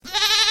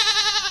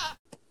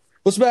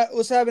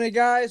What's happening,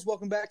 guys?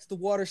 Welcome back to the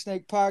Water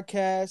Snake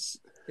Podcast.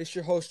 It's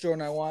your host,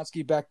 Jordan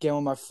Iwanski, back again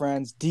with my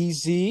friends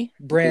DZ,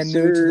 brand Yes,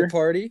 new to the sir.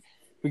 party.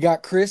 We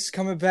got Chris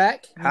coming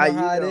back. You know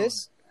how it doing?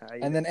 is.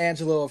 And then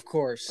Angelo, of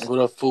course. What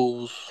up,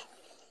 fools?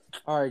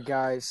 All right,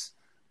 guys.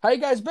 How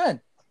you guys been?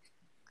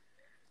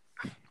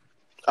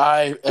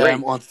 I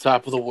am on the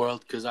top of the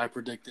world because I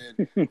predicted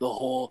the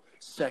whole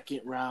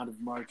second round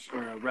of March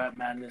or Rap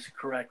Madness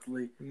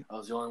correctly. I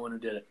was the only one who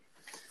did it.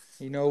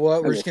 You know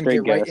what? We're just gonna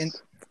get right in.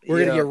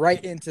 We're gonna get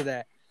right into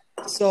that.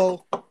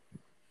 So,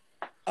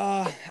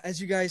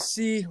 as you guys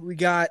see, we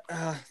got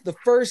the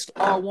first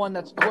one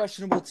that's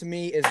questionable to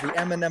me is the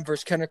Eminem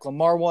versus Kendrick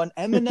Lamar one.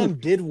 Eminem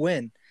did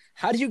win.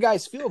 How do you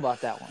guys feel about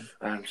that one?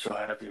 I'm so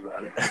happy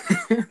about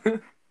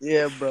it.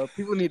 Yeah, bro.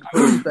 People need to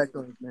put respect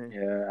on his name.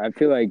 Yeah, I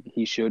feel like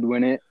he should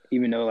win it,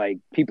 even though like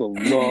people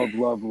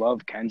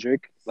love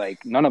Kendrick.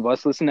 Like none of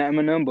us listen to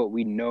Eminem, but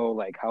we know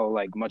like how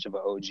like much of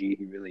an OG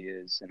he really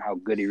is and how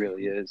good he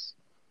really is.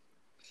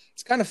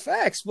 It's kind of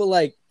facts, but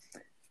like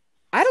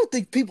I don't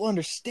think people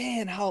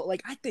understand how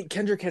like I think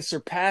Kendrick has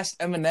surpassed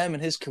Eminem in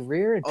his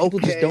career, and people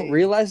just don't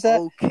realize that.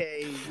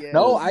 Okay, yeah.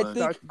 No, I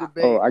think.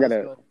 I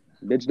gotta.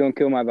 Bitch, don't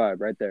kill my vibe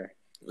right there.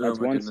 That's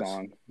one goodness.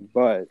 song,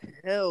 but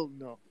Hell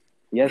no.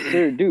 yes,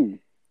 sir, dude.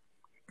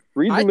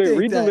 Read I the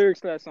think that-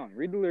 lyrics to that song.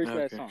 Read the lyrics to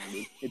that Okay. song,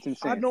 dude. It's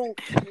insane. I don't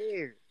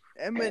care.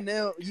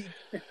 Eminem,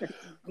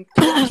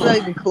 it's not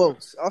even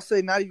close. I'll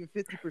say not even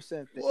 50%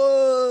 there.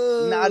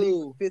 Whoa! Not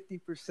even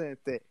 50%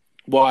 there.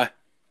 Why?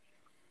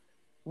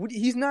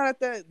 He's not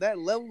at that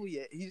level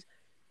yet.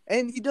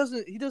 He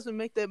doesn't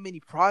make that many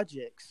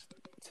projects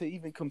to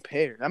even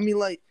compare. I mean,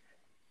 like,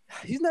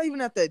 he's not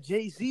even at that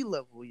Jay-Z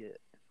level yet.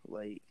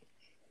 Like,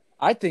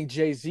 I think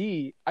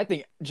Jay-Z's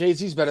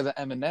better than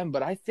Eminem,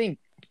 but I think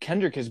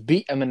Kendrick has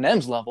beat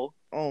Eminem's level.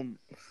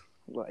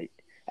 like,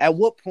 at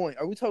what point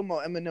are we talking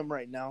about Eminem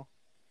right now?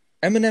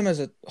 Eminem as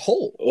a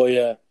whole. Oh,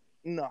 yeah.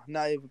 No,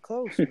 not even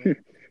close, man.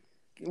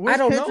 Where's I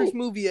don't Kendrick's know.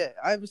 movie at?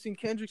 I haven't seen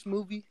Kendrick's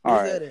movie. All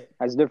Where's right, that at?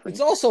 that's different.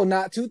 It's also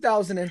not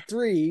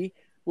 2003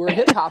 where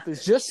hip hop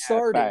is just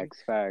starting,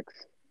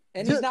 Facts.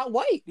 and he's not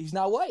white. He's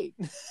not white.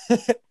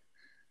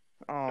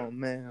 Oh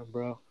man,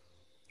 bro.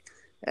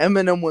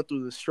 Eminem went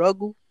through the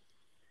struggle,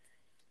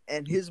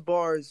 and his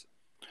bars,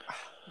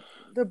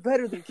 they're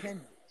better than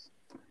Kendrick's.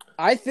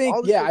 I think.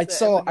 All the Yeah, shit I that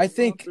saw. Eminem's I gone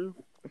think. through-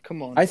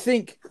 Come on. I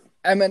think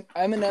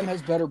Eminem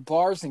has better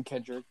bars than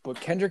Kendrick, but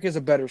Kendrick is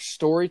a better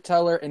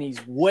storyteller, and he's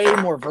way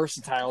more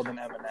versatile than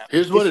Eminem.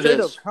 Here's what it straight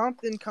is. up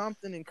Compton,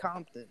 and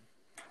Compton.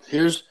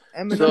 Here's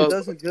Eminem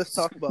doesn't just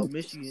talk about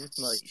Michigan,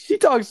 like He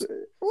talks.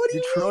 What do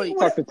you Detroit.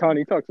 mean?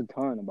 He talks a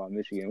ton about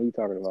Michigan. What are you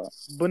talking about?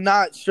 but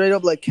not straight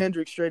up like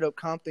Kendrick. Straight up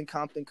Compton.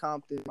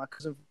 My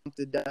cousin from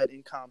Compton died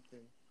in Compton,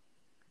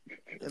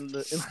 and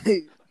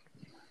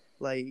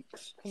like,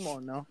 come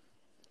on now.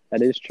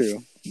 That is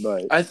true,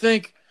 but I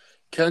think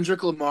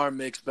Kendrick Lamar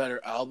makes better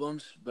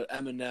albums, but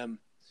Eminem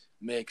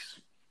makes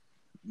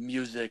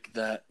music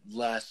that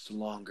lasts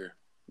longer,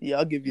 Yeah,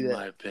 I'll give you in that.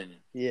 my opinion.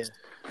 Yeah.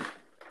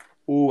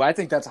 Ooh, I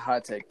think that's a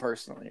hot take.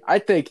 Personally, I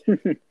think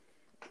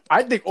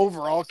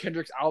overall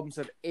Kendrick's albums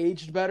have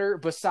aged better.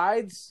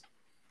 Besides,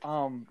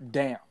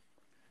 Damn,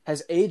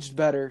 has aged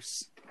better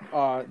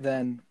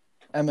than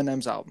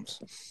Eminem's albums.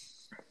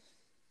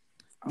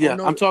 Yeah,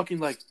 know. I'm talking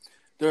like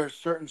there are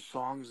certain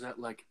songs that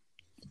like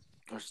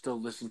are still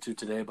listened to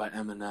today by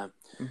Eminem,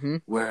 Mm-hmm.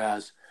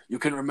 whereas you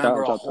can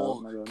remember a Shout out,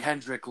 whole my God.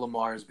 Kendrick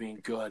Lamar as being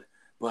good,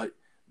 but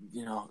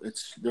you know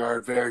there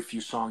are very few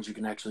songs you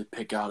can actually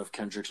pick out of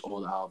Kendrick's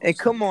old albums. And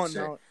come that you on say,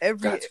 now,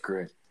 that's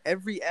great.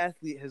 every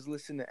athlete has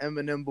listened to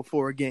Eminem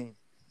before a game.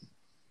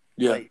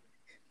 Yeah, Like,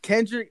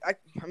 Kendrick, I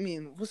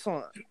mean, what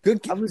song?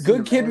 Good I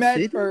listened to Kid, Mad Mad,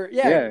 City. or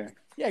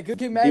yeah, Good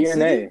Kid, Mad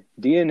City.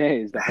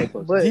 DNA is the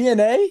hypo. But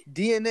DNA.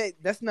 DNA,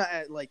 that's not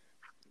at like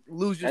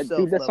Lose That,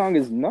 Yourself. dude, that level. song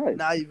is nuts.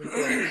 Not even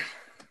close.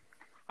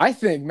 I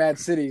think Mad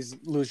City's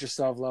Lose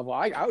Yourself level.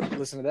 I would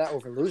listen to that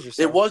over Lose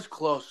Yourself. it was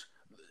close.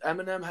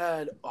 Eminem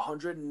had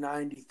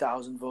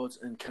 190,000 votes,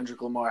 and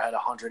Kendrick Lamar had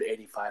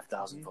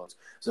 185,000 votes.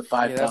 It's a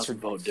 5,000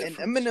 vote And difference.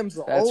 Eminem's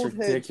an That's old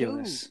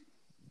ridiculous. head too.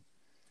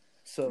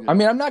 So I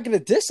mean, I'm not going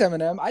to diss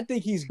Eminem. I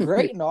think he's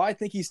great and all. I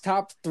think he's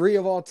top 3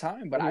 of all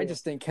time, but I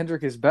just think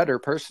Kendrick is better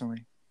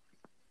personally.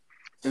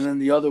 And then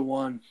the other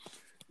one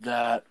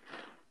that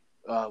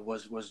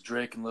was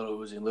Drake and Lil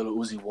Uzi. And Lil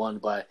Uzi won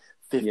by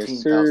 15,000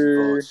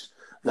 sir. votes.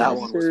 That Yes,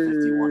 one was sir.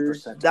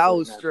 51%. that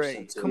was 49%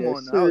 straight. too. Come on,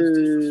 Yes, now. That was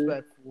sir.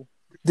 disrespectful.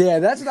 Yeah,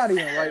 that's not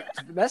even right.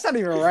 That's not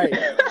even right.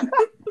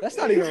 That's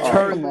not even Oh,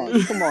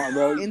 right. come on,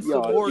 bro. Yo, dude,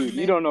 Insubordinate.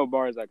 you don't know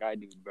bars like I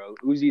do, bro.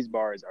 Uzi's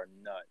bars are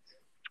nuts,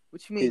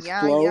 What you mean? His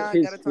Yeah, flow- yeah.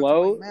 his Gotta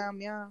flow- talk to my mom,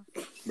 yeah.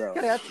 bro.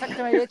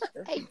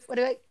 Hey, what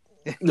do I?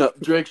 No,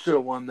 Drake should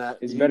have won that.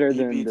 It's He- better he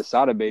than beat- the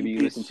Sada Baby you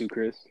he listen to,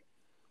 Chris.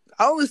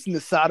 I don't listen to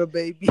Sada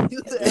Baby.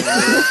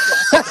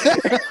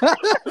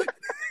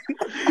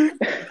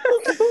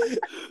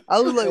 I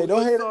was like, Hey, don't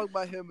one hate song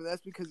by him, and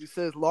that's because he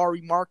says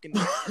Laurie Markin.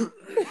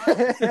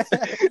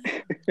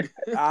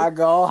 I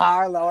go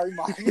high, Larry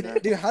Martin.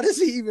 Dude, how does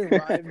he even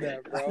rhyme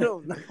that, I bro?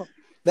 don't know.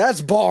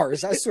 That's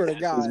bars. I swear to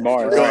God. It's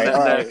bars. Go All ahead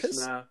right. next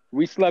now.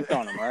 We slept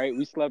on him. All right,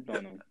 we slept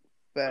on him.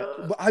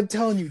 But I'm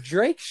telling you,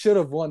 Drake should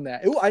have won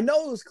that. I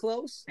know it was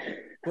close,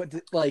 but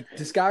like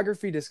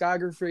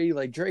discography,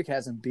 like Drake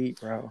hasn't beat,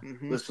 bro.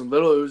 Mm-hmm. Listen,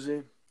 Lil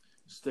Uzi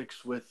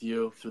sticks with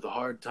you through the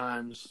hard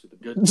times, through the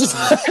good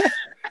times.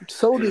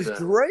 So does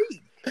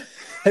Drake.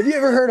 Have you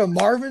ever heard of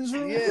Marvin's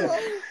Room? Yeah. Bro?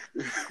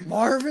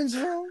 Marvin's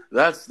Room?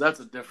 That's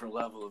a different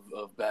level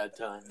of bad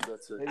times.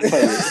 That's it.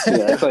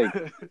 It's like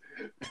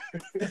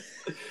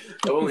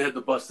I've only had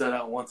to bust that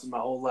out once in my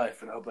whole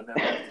life, and I hope I never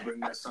have to bring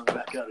that song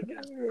back out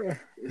again.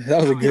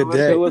 That was a good I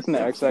day. listen to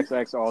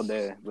XXX all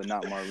day, but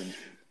not Marvin.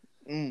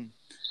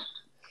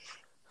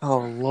 Oh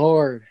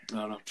Lord.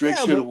 No. Drake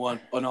should have won,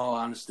 in all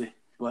honesty.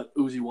 But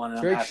Uzi won,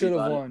 and Drake I'm happy should have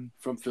about won.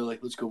 it. From Philly.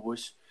 Let's go,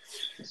 boys.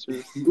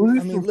 Uzi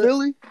from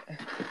Philly?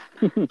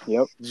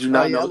 Yep. Did you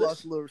not I know lost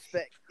this? a little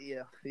respect.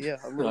 Yeah.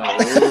 A little.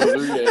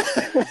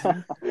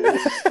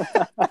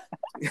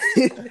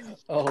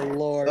 Oh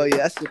Lord. Oh yeah,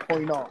 that's the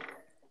point off.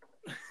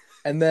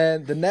 And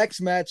then the next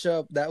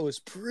matchup that was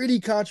pretty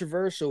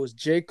controversial was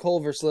J.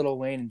 Cole versus Lil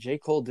Wayne, and J.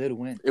 Cole did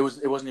win. It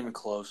wasn't even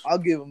close. I'll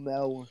give him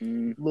that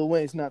one. Lil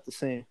Wayne's not the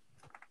same.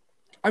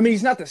 I mean,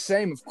 he's not the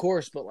same, of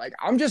course, but like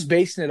I'm just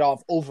basing it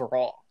off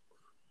overall.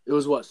 It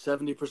was what,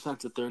 70%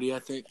 to 30, I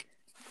think.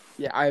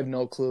 Yeah, I have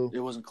no clue. It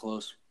wasn't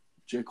close.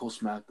 J. Cole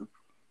smacked him.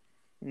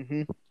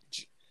 Mm-hmm.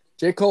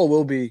 J. Cole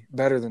will be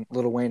better than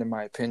Lil Wayne in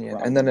my opinion.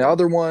 And then the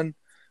other one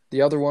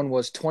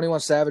was 21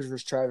 Savage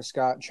versus Travis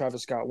Scott. And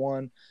Travis Scott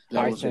won.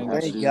 That was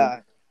Thank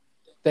God.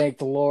 Thank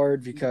the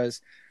Lord,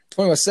 because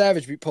 21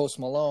 Savage beat Post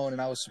Malone,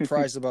 and I was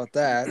surprised about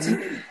that.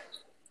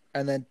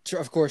 And then,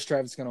 of course,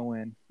 Travis is going to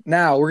win.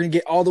 Now, we're going to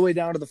get all the way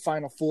down to the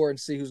Final Four and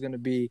see who's going to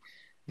be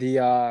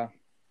the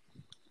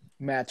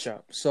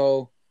matchup.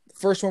 So, the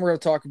first one we're going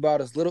to talk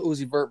about is Lil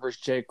Uzi Vert versus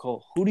J.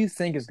 Cole. Who do you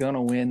think is going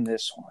to win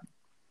this one?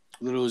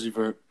 Lil Uzi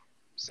Vert.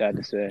 Sad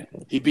to say.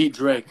 He beat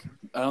Drake.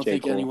 I don't J.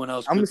 think Cole. anyone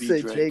else I'm could gonna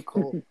beat say Drake. J.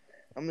 Cole.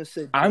 I'm gonna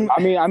say.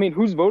 I mean,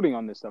 who's voting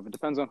on this stuff? It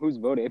depends on who's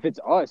voting. If it's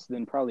us,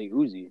 then probably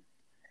Uzi.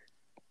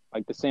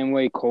 Like the same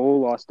way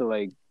Cole lost to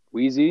like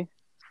Weezy.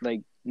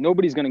 Like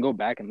nobody's gonna go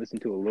back and listen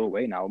to a Lil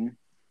Wayne album,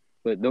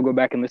 but they'll go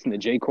back and listen to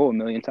J. Cole a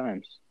million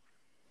times.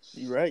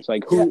 You're right. It's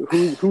like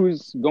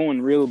who's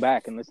going real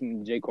back and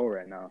listening to J. Cole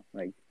right now?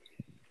 Like,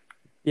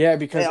 Yeah,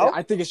 because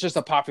I think it's just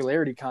a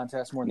popularity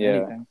contest more than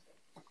anything.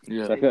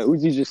 Yeah, so I feel like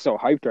Uzi's just so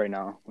hyped right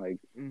now. Like,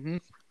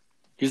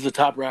 he's the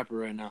top rapper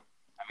right now.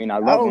 I mean, I I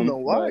love him. don't know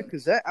why,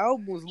 because that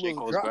album was a J. little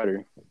Cole's dry.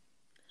 better.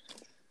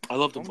 I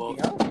love them I'm both,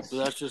 gonna be honest.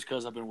 but that's just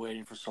because I've been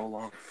waiting for so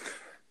long.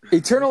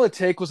 Eternal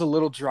Atake was a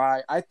little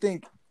dry. I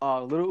think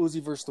Lil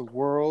Uzi versus The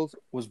World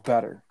was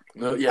better.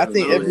 I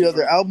think every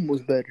other album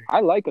was better. I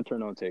like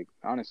Eternal Take,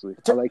 honestly.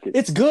 I like it.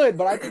 It's good,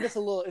 but I think it's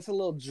a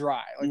little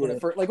dry.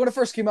 Like when it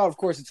first came out, of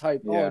course it's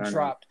hype. Yeah, it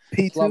dropped.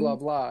 P2? Blah blah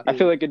blah. I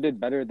feel like it did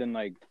better than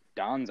like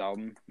Don's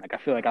album. Like I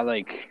feel like I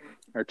like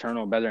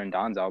Eternal better than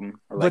Don's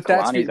album or like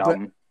Kalani's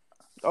album.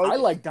 I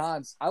like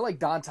Don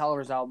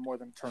Toliver's album more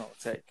than Eternal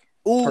Atake.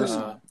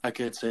 Ooh. I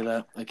can't say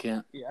that. I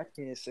can't. Yeah, I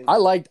can't say. I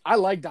like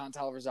Don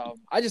Toliver's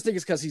album. I just think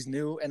it's because he's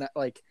new and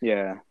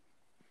Yeah.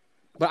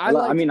 But I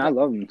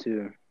love him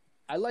too.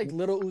 I like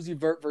Lil Uzi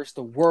Vert versus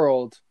The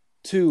World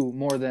too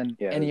more than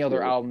any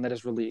other album that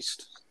is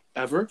released.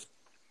 Ever?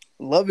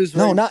 Love is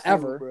no, not too,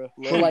 ever. Bro.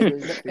 But like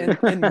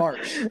in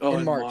March.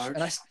 In March. March.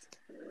 And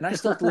I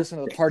still have to listen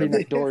to the Party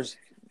Next Doors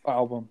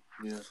album.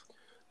 Yeah.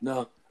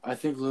 No, I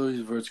think Lil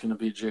Uzi Vert's gonna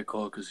beat J.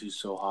 Cole because he's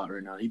so hot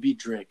right now. He beat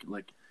Drake.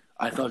 Like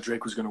I thought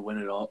Drake was gonna win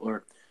it all,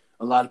 or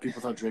a lot of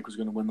people thought Drake was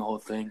gonna win the whole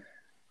thing.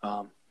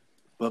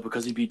 But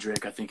because he beat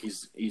Drake, I think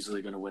he's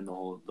easily gonna win the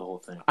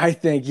whole thing. I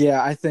think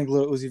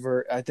Lil Uzi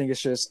Vert. I think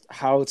it's just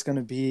how it's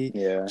gonna be.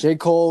 Yeah. J.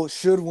 Cole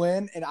should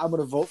win, and I'm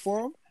gonna vote for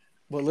him.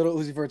 But Lil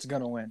Uzi Vert's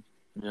gonna win.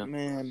 Yeah.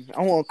 Man,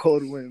 I want Cole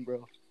to win,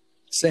 bro.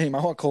 Same.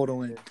 I want Cole to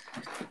win.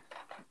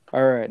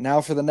 All right,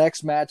 now for the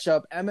next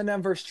matchup: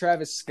 Eminem versus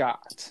Travis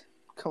Scott.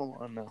 Come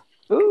on now.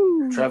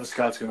 Ooh. Travis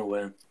Scott's gonna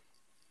win.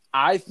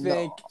 I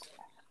think.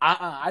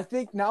 I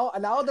think now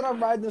that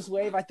I'm riding this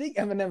wave, I think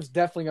Eminem's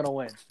definitely gonna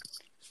win.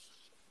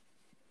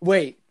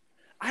 Wait,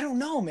 I don't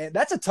know, man.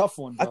 That's a tough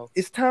one, bro.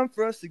 It's time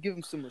for us to give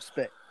him some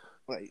respect.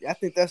 Like I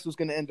think that's what's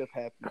gonna end up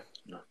happening.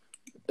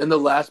 In the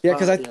last,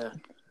 because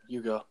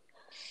you go.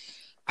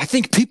 I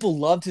think people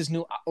loved his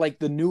new, like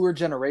the newer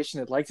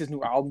generation that liked his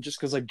new album just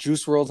because like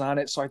Juice WRLD's on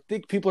it. So I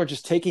think people are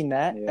just taking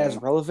that as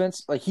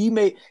relevance. Like he's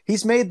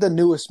made the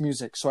newest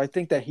music, so I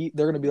think that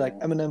they're gonna be like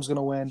Eminem's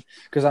gonna win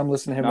because I'm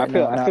listening to him right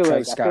now. I feel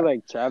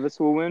like Travis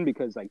will win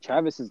because like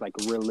Travis is like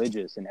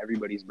religious in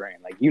everybody's brain.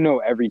 Like you know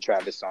every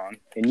Travis song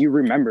and you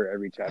remember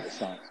every Travis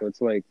song. So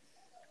it's like.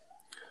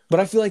 But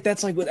I feel like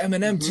that's like with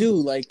Eminem too.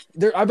 Like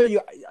I bet you,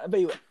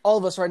 all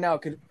of us right now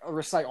could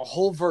recite a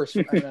whole verse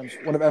from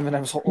one of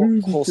Eminem's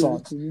whole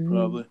songs.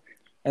 Probably.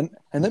 And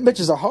then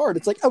bitches are hard.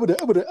 It's like you know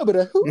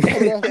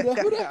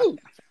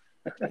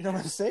what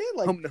I'm saying?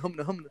 Like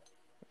Humna.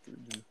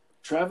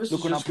 Travis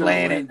is just going to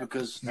win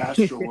because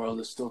Astroworld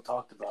is still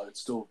talked about.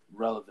 It's still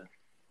relevant.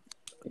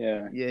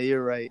 Yeah. Yeah,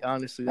 you're right.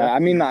 Honestly, I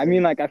mean,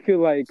 like I feel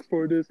like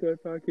for this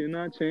life I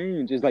cannot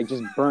change. It's like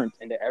just burnt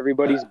into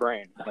everybody's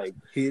brain. Like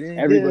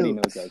everybody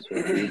knows that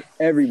shit, dude.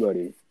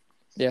 Everybody.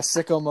 Yeah,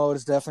 sicko mode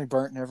is definitely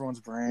burnt in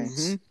everyone's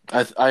brains.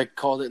 Mm-hmm. I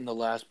called it in the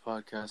last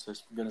podcast. I'm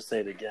gonna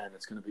say it again.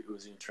 It's gonna be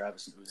Uzi and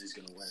Travis, and Uzi's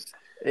gonna win.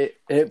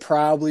 It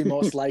probably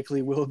most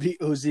likely will be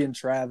Uzi and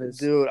Travis.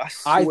 Dude, I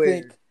swear. I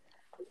think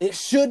it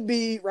should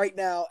be right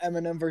now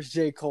Eminem versus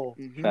J. Cole.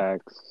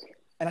 Facts.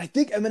 And I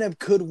think Eminem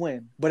could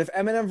win. But if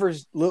Eminem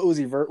versus Lil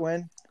Uzi Vert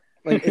win,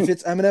 like if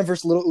it's Eminem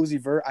versus Lil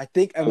Uzi Vert, I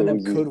think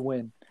Eminem could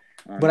win.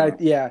 But I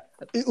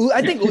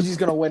think Uzi's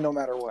gonna win no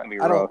matter what.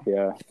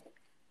 Yeah.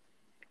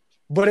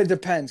 But it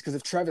depends, because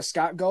if Travis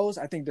Scott goes,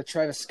 I think the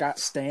Travis Scott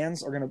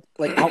stans are gonna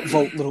like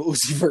outvote Lil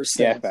Uzi Vert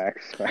stans. Yeah,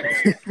 facts.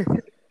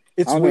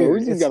 It's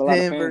weird. It's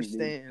Stan versus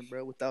Stan,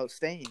 bro. Without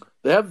Stan,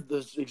 they have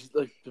this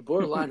like the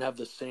Borderline have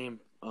the same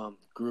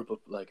group of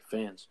like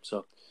fans.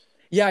 So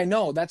yeah, I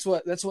know. That's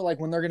what like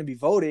when they're gonna be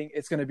voting,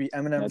 it's gonna be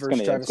Eminem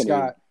versus Travis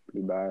Scott.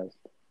 Pretty biased.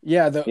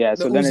 Yeah, the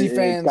Uzi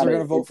fans are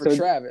gonna vote for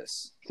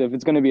Travis. So if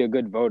it's gonna be a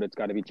good vote, it's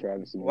got to be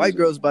Travis. White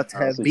girl's about to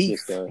have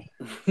beef.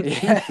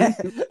 Yeah.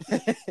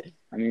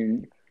 I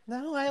mean,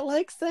 no, I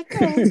like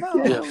sicko.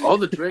 No. Yeah, all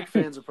the Drake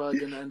fans are probably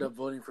gonna end up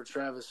voting for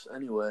Travis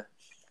anyway.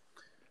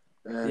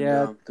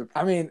 And,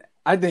 I mean,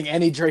 I think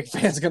any Drake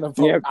fan's gonna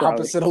vote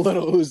opposite a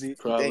Little Uzi.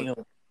 Probably.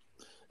 Damn.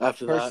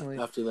 After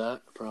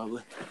that,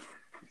 probably.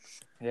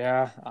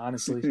 Yeah,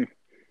 honestly,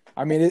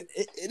 I mean,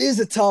 it is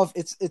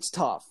it's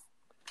tough.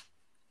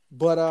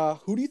 But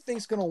who do you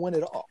think's gonna win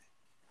it all?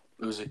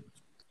 Uzi.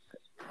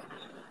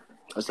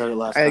 I said it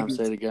last time.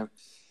 Say it again.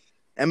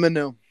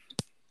 Eminem.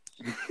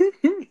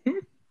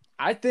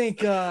 I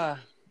think.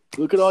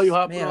 Look at all you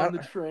hopping on the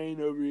train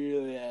over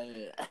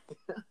here.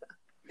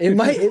 It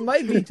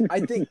might be.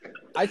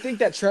 I think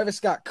that Travis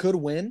Scott could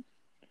win,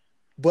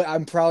 but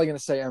I'm probably gonna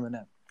say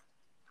Eminem.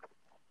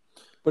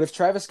 But if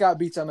Travis Scott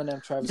beats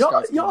Eminem,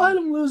 y'all had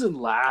him losing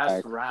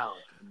last round.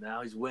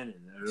 Now he's winning.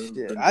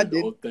 Shit, I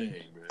did. Whole thing,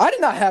 I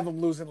did not have him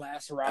losing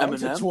last round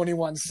to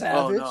 21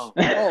 Savage. Oh,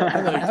 no.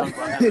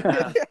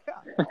 Eminem.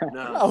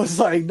 No. I was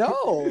like,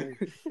 no.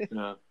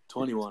 No,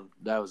 21.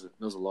 That was a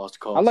lost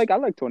cause. I like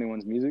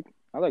 21's music.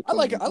 I like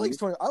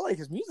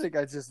his music.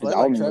 I just like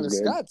Travis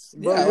Scott's.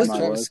 Bro, I like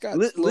Travis Scott.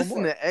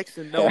 Listen to X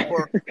and No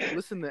Heart.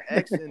 Listen to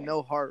X and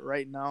No Heart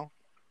right now.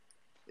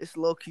 It's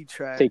low key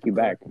trash. Take you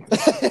back.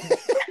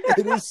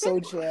 It is so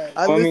trash.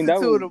 I listened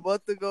to it a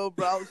month ago,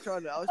 bro. I was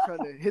trying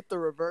to hit the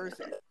reverse.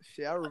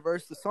 Shit, I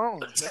reversed the song.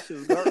 That shit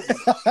was garbage.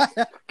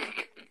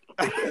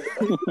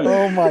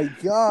 Oh my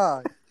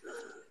god.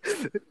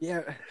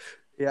 Yeah.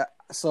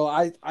 So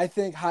I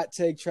think hot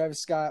take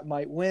Travis Scott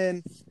might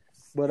win,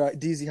 but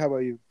DZ, how about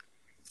you?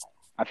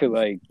 I feel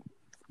like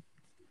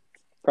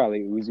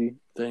probably Uzi.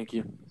 Thank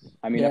you.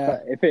 I mean,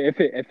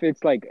 if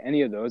it's like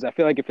any of those, I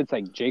feel like if it's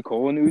like J.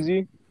 Cole and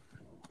Uzi,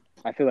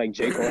 I feel like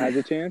J. Cole has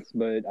a chance,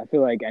 but I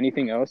feel like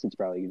anything else, it's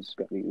probably just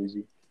got to be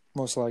Uzi.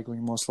 Most likely.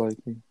 What's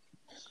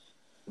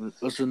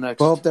the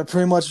next? Well, that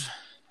pretty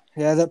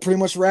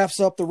much wraps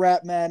up the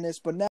Rap Madness.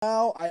 But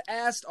now I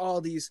asked all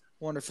these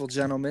wonderful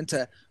gentlemen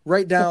to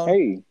write down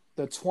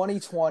the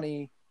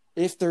 2020,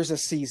 if there's a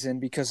season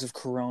because of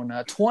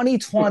Corona,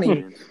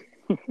 2020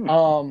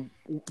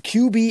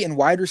 QB and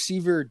wide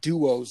receiver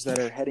duos that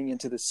are heading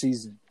into the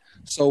season.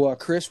 So,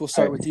 Chris, we'll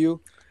start with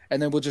you.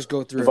 And then we'll just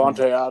go through.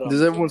 Devontae Adams.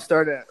 Does everyone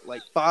start at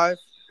like 5?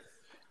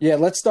 Yeah,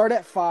 let's start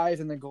at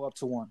 5 and then go up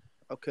to 1.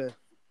 Okay.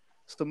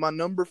 So my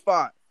number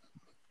 5,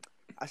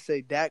 I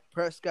say Dak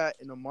Prescott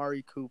and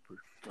Amari Cooper.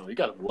 Oh, you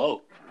got him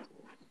low.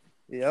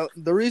 Yeah.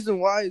 The reason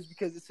why is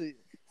because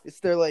it's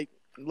their like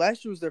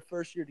last year was their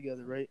first year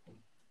together, right?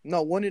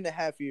 No,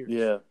 1.5 years.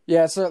 Yeah.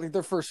 Yeah, it's certainly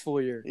their first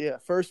full year. Yeah,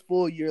 first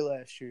full year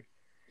last year.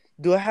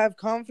 Do I have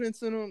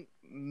confidence in them?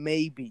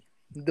 Maybe.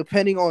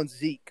 Depending on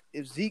Zeke.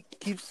 If Zeke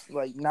keeps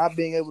like not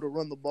being able to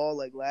run the ball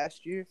like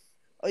last year,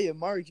 oh yeah,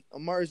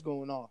 Amari's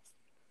going off.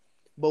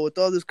 But with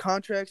all this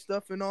contract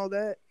stuff and all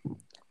that,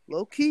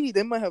 low key,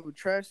 they might have a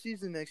trash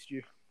season next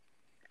year.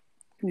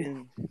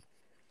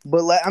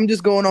 But I'm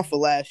just going off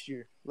of last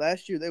year.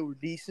 Last year they were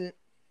decent.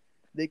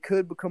 They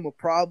could become a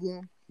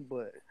problem,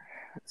 but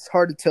it's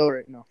hard to tell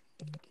right now.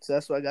 So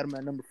that's why I got them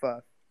at number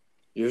 5.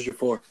 Here's your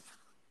 4.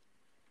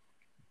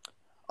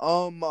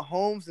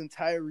 Mahomes and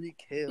Tyreek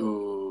Hill.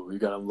 Ooh, you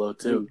got him low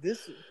too.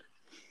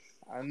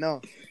 I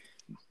know.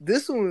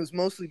 This one was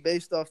mostly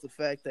based off the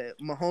fact that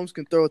Mahomes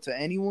can throw it to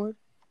anyone.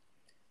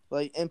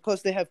 Like, and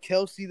plus they have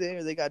Kelsey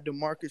there. They got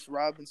Demarcus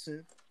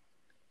Robinson,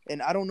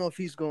 and I don't know if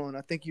he's going.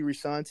 I think he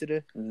resigned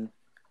today. Mm-hmm.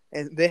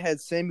 And they had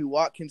Sammy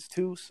Watkins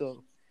too.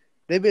 So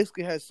they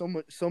basically had so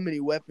many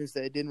weapons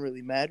that it didn't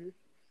really matter.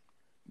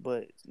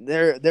 But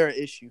they're an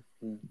issue.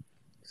 Mm-hmm.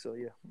 So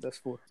yeah, that's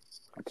 4.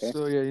 Okay.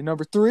 So yeah, your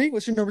number 3.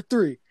 What's your number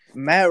 3?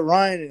 Matt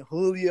Ryan and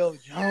Julio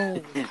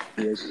Jones,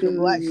 the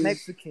Black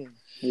Mexican.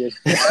 Yes.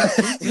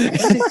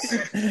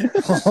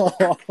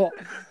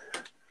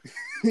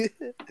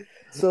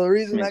 So the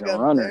reason I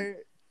got him there,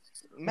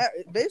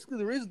 basically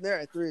the reason they're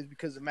at 3 is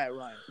because of Matt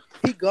Ryan.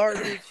 He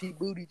garbage, he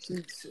booty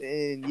cheeks,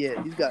 and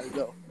yeah, he's got to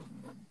go.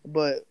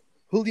 But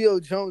Julio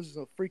Jones is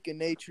a freak of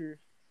nature.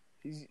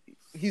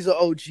 He's an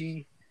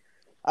OG.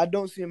 I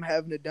don't see him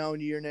having a down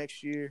year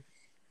next year.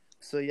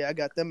 So, yeah, I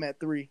got them at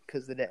 3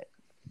 because of that.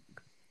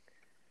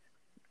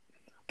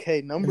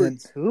 Okay, number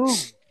 2.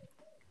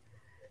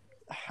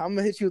 I'm going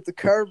to hit you with the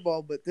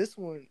curveball, but this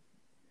one,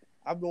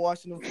 I've been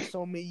watching them for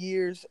so many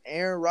years.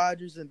 Aaron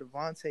Rodgers and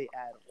Davante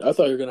Adams. I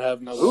thought you were going to have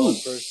another one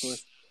personally.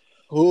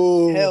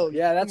 Ooh. Hell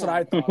yeah, that's what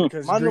I thought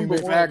because my Green number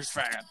Bay one, Packers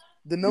fan.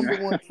 The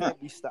number 1 can't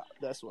be stopped.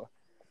 That's why.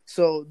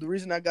 So the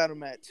reason I got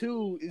them at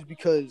 2 is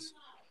because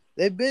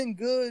they've been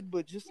good,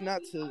 but just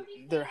not to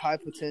their high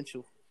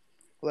potential.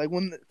 Like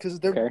because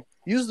they're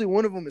usually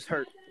one of them is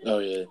hurt. Oh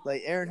yeah.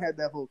 Like Aaron had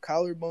that whole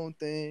collarbone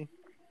thing,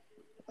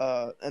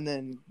 and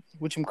then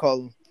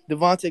whatchamacallit,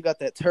 Davante got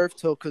that turf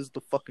toe because of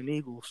the fucking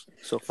Eagles.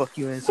 So fuck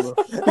you, Angelo.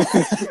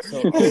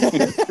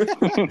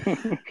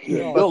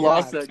 Bill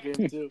lost that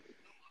game too.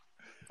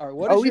 All right,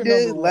 what is your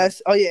did number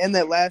last. Oh yeah, and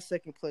that last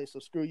second place. So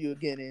screw you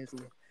again,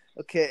 Angelo.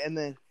 Okay, and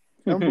then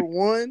number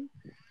 1.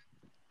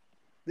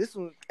 This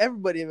one,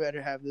 everybody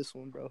better have this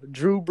one, bro.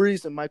 Drew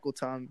Brees and Michael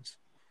Thomas.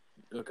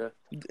 Okay.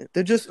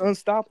 They're just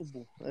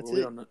unstoppable. That's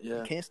it.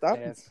 You can't stop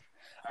them.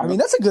 I mean,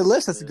 that's a good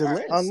list. That's a good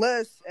list.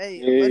 Unless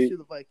you're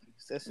the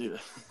Vikings. That's you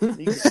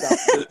can stop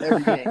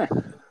every game.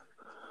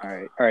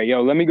 All right,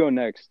 yo, let me go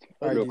next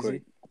real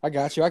quick. I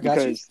got you.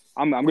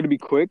 I'm going to be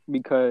quick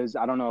because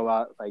I don't know a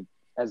lot, like,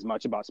 as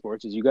much about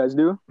sports as you guys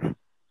do.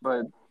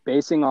 But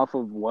basing off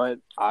of what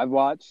I've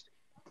watched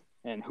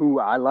and who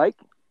I like,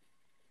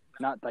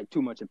 not like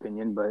too much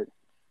opinion, but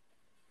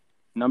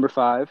number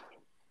 5,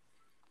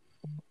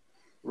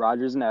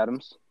 Rodgers and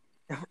Adams.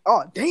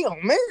 Oh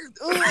damn, man!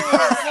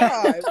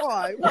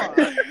 Why?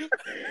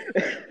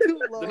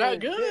 They're not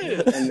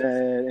good.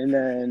 And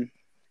then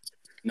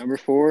number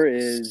 4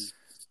 is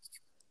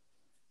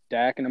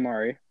Dak and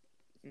Amari.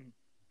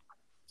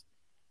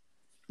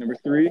 Number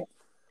 3,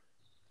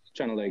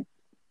 I'm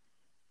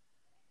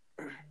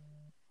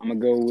gonna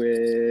go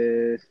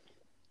with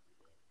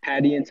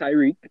Patty and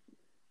Tyreek.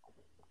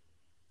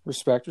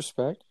 Respect.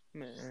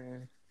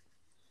 Man.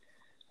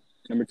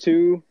 Number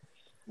 2,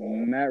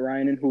 Matt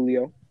Ryan and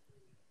Julio.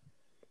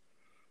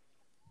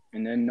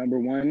 And then number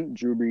 1,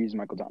 Drew Brees,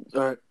 Michael Thomas.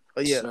 All right.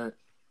 Oh, yeah. All right.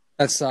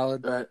 That's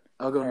solid. All right.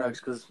 I'll go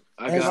next because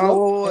I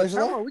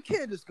got. We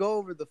can't just go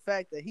over the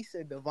fact that he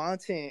said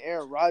Davante and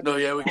Aaron Rodgers. No,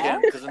 yeah, we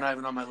can because they're not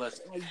even on my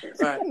list. All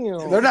right.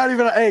 They're not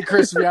even. Hey,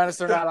 Chris, to be honest,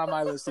 they're not on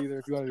my list either.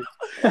 If you want to.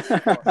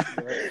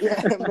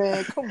 Yeah,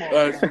 man, come on.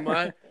 All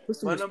right,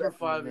 so my number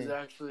 5 is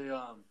actually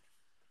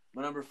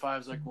my number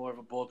 5 is like more of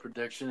a bold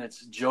prediction.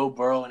 It's Joe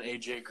Burrow and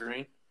AJ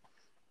Green.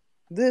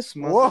 This is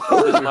my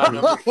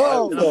number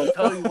 5. And I'll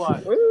tell you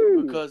why.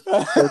 Because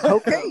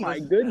my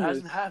goodness, it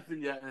hasn't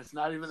happened yet, and it's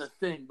not even a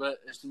thing. But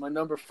it's my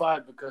number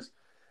 5 because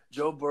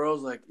Joe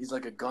Burrow's he's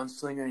like a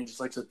gunslinger, and he just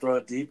likes to throw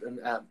it deep. And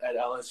at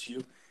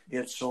LSU, he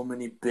had so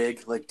many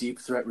big deep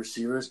threat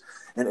receivers,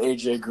 and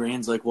AJ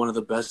Green's like one of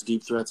the best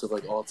deep threats of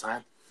all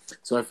time.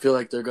 So I feel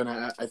like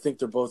I think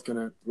they're both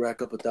gonna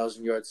rack up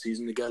 1,000-yard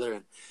season together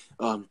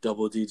and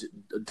double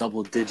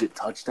digit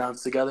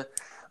touchdowns together.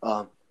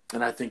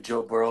 And I think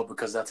Joe Burrow,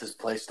 because that's his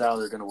play style,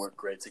 they're going to work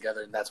great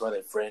together, and that's why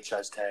they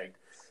franchise tagged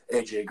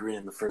AJ Green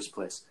in the first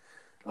place.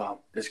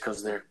 It's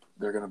because they're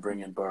going to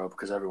bring in Burrow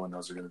because everyone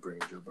knows they're going to bring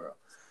in Joe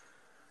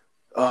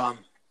Burrow.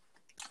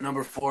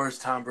 Number 4 is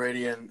Tom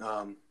Brady and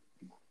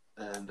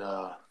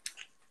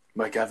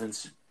Mike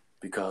Evans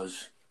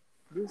because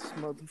this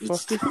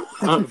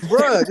motherfucker,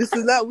 bruh, this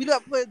is not. We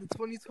not playing the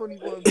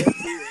 2021.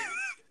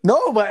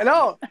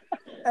 No.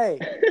 Hey,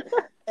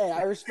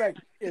 I respect.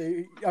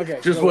 Okay,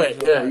 just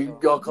wait. Yeah, you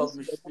all call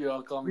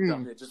me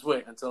dumb. Just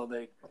wait until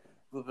they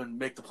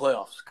make the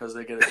playoffs because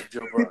they get it to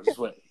Joe Burrow. Just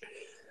wait.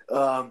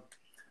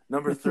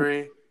 Number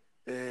 3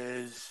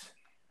 is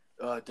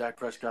Dak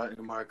Prescott and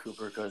Amari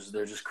Cooper because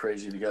they're just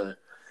crazy together.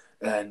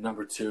 And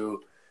number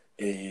 2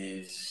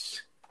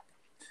 is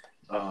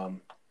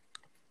Aaron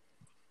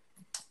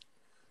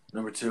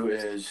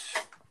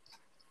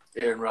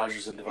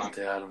Rodgers and Davante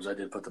Adams. I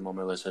did put them on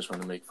my list. I just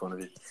wanted to make fun of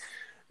you.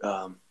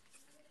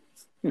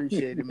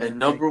 Appreciate it, man. And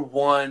number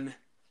 1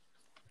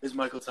 is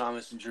Michael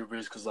Thomas and Drew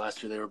Brees because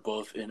last year they were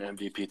both in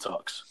MVP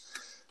talks.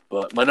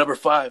 But my number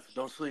 5,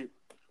 don't sleep,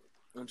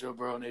 on Joe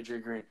Burrow and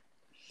AJ Green.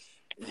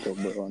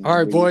 All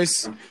right,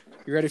 boys.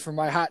 You ready for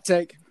my hot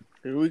take?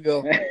 Here we go.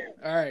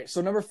 All right.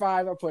 So number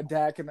 5, I put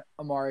Dak and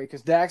Amari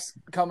because Dak's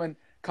coming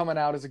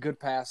out as a good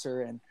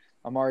passer, and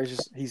Amari's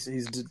just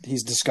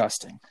he's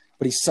disgusting.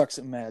 But he sucks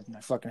at Madden.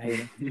 I fucking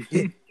hate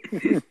him.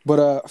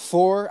 But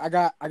 4, I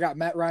got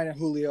Matt Ryan and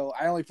Julio.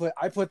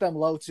 I put them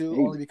low too,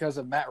 only because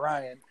of Matt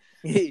Ryan.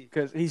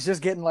 Because he's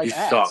just getting he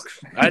ass. Sucks.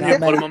 I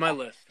didn't put him on my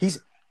list. He's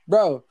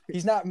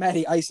not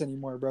Matty Ice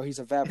anymore, bro. He's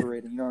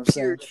evaporating. You know what I'm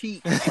saying?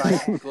 Cheat.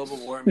 Global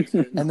warming.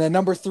 And then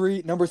number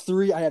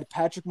three, I had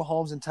Patrick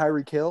Mahomes and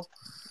Tyreek Hill.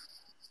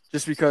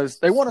 Just because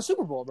they won a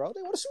Super Bowl, bro.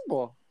 They won a Super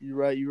Bowl. You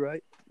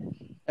right.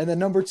 And then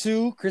number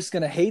 2, Chris is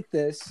gonna hate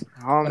this,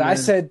 Oh, but man. I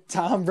said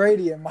Tom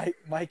Brady and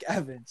Mike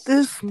Evans.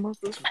 This mother,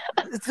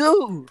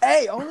 dude.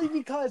 Hey, only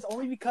because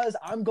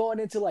I'm going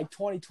into like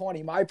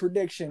 2020. My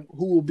prediction: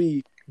 who will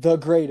be the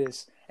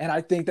greatest? And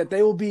I think that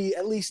they will be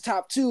at least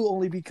top 2,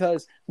 only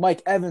because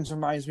Mike Evans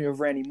reminds me of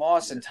Randy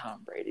Moss and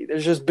Tom Brady.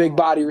 There's just big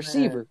body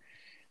receiver.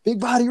 Big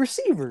body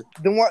receiver.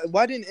 Then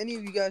why didn't any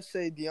of you guys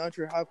say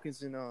DeAndre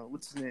Hopkins and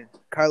what's his name?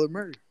 Kyler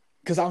Murray?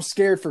 Because I'm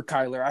scared for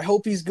Kyler. I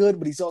hope he's good,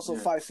 but he's also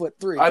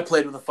 5'3". I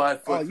played with a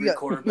 5'3"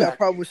 quarterback. You got a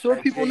problem with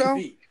short people now?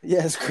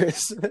 Yes,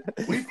 Chris.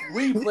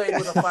 we played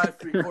with a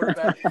 5'3"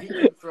 quarterback. He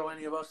didn't throw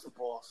any of us the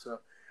ball. So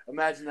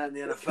imagine that in the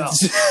NFL.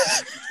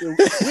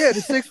 Yeah, the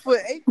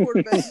 6'8"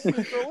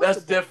 quarterback.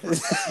 That's different.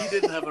 He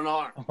didn't have an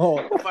arm. Oh,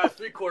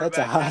 5'3" quarterback. that's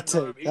a hot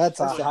take. That's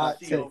a hot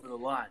take. Over the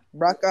line.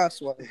 Brock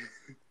Osweiler.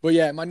 But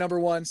yeah, my number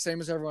 1, same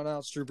as everyone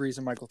else, Drew Brees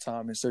and Michael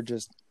Thomas. They're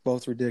just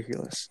both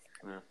ridiculous.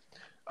 Yeah.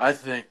 I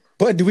think.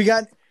 But do we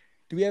have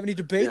any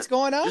debates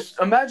going on? Just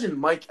imagine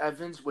Mike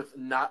Evans with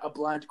not a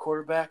blind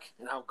quarterback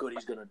and how good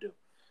he's gonna do.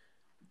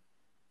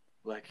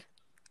 Like,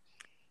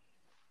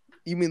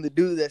 You mean the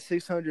dude that's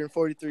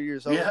 643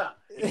 years old? yeah,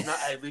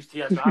 at least he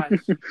has eyes,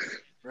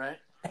 right?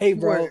 Hey,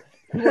 bro.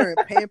 He wearing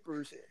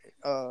Pampers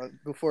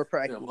before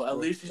practice. Yeah, well, at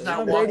least he's not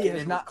Tom Brady walking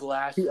has in not- with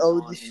glasses he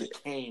owed on this and a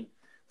shit. cane,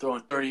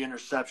 throwing 30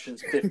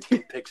 interceptions,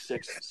 15 pick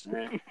sixes.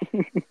 Right?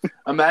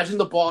 Imagine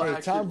the ball Hey,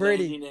 actually Tom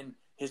Brady. landing in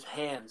his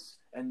hands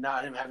and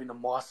not him having to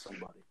moss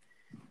somebody.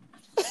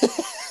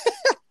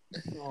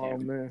 Oh,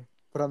 man.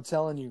 But I'm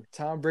telling you,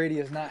 Tom Brady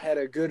has not had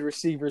a good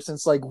receiver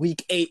since like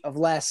week 8 of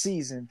last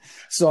season.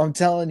 So I'm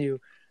telling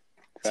you,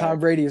 Tom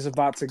Brady is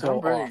about to go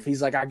off.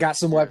 He's like, I got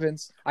some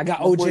weapons. I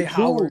got O.J.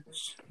 Howard.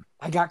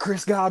 I got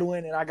Chris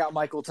Godwin, and I got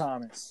Michael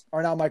Thomas.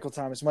 Or not Michael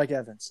Thomas, Mike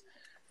Evans.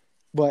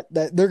 But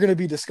they're going to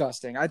be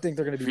disgusting. I think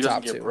they're going to be top 2.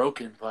 If he doesn't get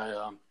broken by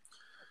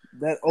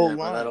That old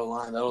by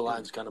line. that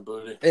O-line's kind of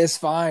booty. It's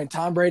fine.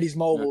 Tom Brady's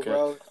mobile,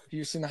 bro. Have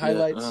you seen the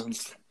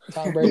highlights?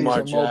 Tom Brady's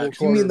Lamar a mobile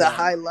Jackson. You mean the quarterback.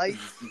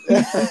 highlights?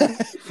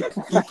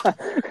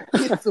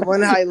 It's the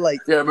one highlight.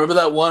 Yeah, remember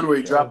that one where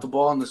he dropped the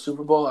ball in the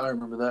Super Bowl? I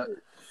remember that.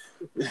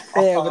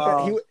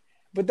 Yeah,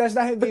 but that's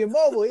not him being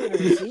mobile. He's a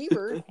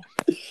receiver.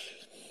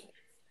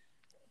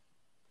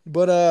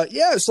 But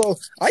yeah, so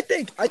I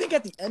think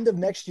at the end of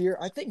next year,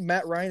 I think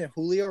Matt Ryan and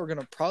Julio are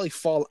gonna probably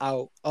fall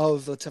out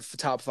of the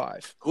top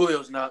 5.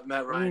 Julio's not.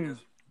 Matt Ryan is.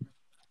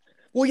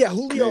 Well, yeah,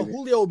 Julio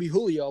will be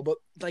Julio, but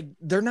like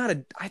they're not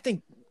I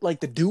think like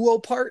the duo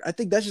part, I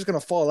think that's just gonna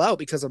fall out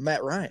because of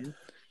Matt Ryan.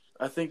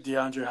 I think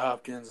DeAndre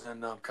Hopkins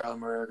and Kyler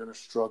Murray are going to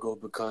struggle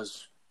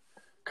because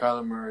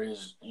Kyler Murray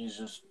he's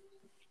just.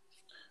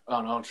 I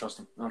don't trust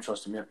him. I don't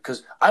trust him yet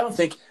because I don't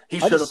think he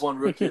should have won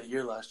Rookie of the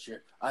Year last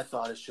year. I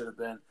thought it should have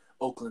been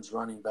Oakland's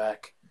running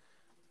back.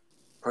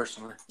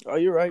 Personally, Oh,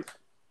 you're right.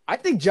 I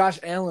think Josh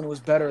Allen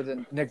was better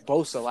than Nick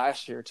Bosa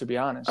last year, to be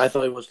honest. I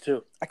thought he was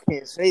too. I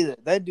can't say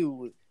that. That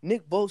dude,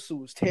 Nick Bosa,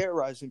 was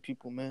terrorizing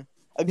people, man.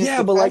 Against Yeah,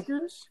 the but like-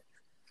 Packers?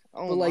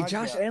 Oh, But like my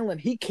Josh God. Allen,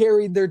 he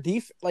carried their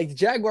like the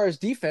Jaguars'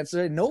 defense.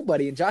 They had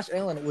nobody, and Josh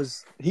Allen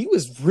was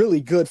really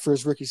good for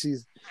his rookie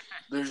season.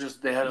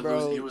 They had to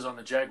Bro. lose. He was on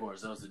the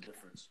Jaguars. That was the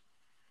difference.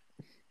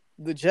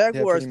 The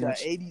Jaguars pretty got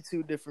much.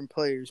 82 different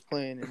players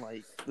playing in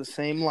like the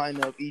same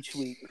lineup each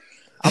week.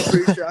 I'm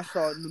pretty sure I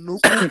saw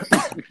Nuku,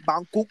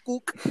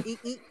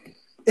 Bangkukuk,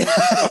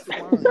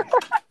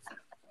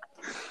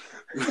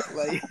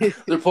 like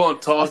They're pulling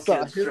tall I saw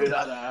kids him. straight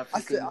out of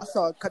Africa. I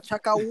saw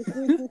Kachaka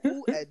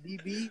Wuku at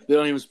DB, They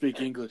don't even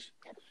speak English.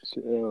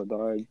 Chill,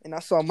 dog. and I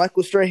saw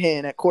Michael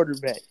Strahan at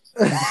quarterback.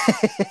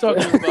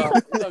 Talking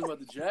about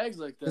the Jags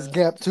like His that.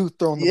 gap tooth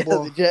throwing the Yeah,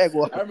 ball. the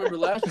Jaguars. I remember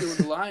last year when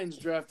the Lions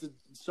drafted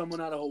someone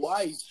out of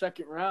Hawaii,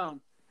 second round,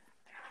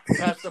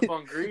 passed up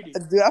on Greedy.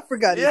 Dude, I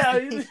forgot. his Yeah,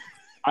 name.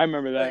 I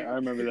remember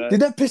that.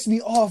 Dude, that pissed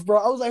me off, bro.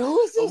 I was like, who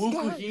is this guy?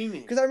 Awukuhine.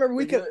 Because I remember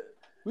we could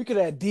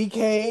have had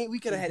DK, we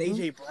could have had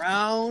AJ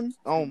Brown.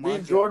 Oh Me my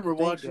and Jordan were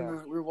God, thank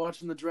God. we were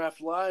watching the draft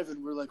live,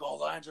 and we're like, "Oh,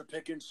 Lions are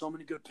picking so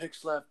many good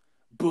picks left."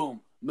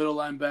 Boom, middle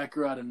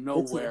linebacker out of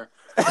nowhere.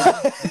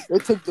 They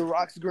took the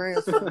Rock's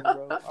grandson,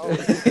 bro.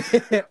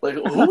 Like,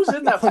 who was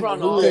in that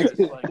front office?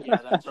 Like, yeah,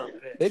 that's our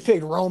pick. They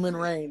picked Roman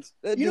Reigns.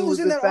 That You know dude who's was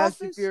in that Fast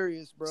office? and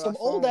Furious, bro. Some I saw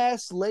old him.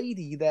 ass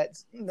lady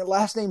that's the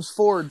last name's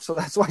Ford, so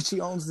that's why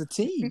she owns the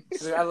team.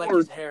 I like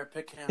his hair.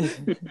 Pick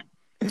him.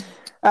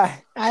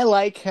 I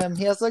like him.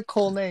 He has a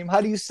cool name.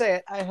 How do you say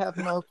it? I have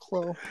no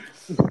clue.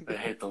 I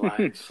hate the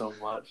Lions so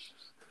much.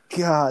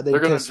 God, They're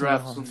gonna pissed me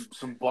draft off.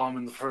 some bomb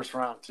in the first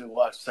round too.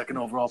 Watch, second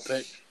overall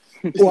pick.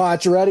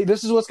 Watch, ready?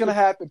 This is what's gonna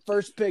happen.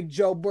 First pick,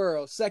 Joe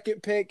Burrow.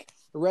 Second pick,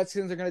 the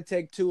Redskins are gonna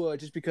take Tua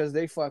just because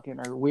they fucking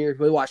are weird.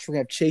 But watch, we're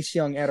gonna have Chase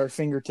Young at our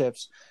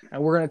fingertips,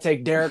 and we're gonna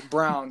take Derek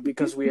Brown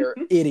because we are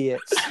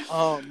idiots.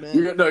 Oh man,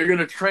 You're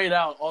gonna trade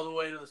out all the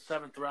way to the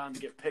 7th round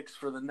to get picks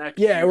for the next.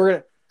 Yeah, year. we're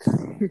gonna.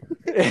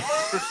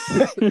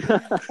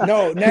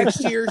 No,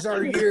 next year's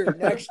our year.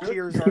 Next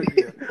year's our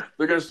year.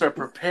 They're gonna start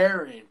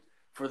preparing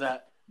for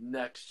that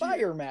next year.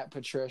 Fire Matt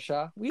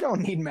Patricia. We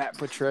don't need Matt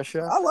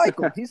Patricia. I like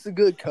him. He's a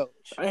good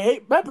coach. I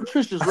hate Matt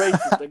Patricia's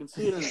racist. I can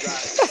see it in his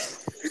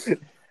eyes.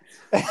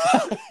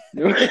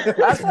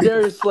 Ask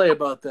Darius Slay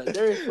about that.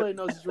 Darius Slay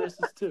knows he's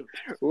racist too.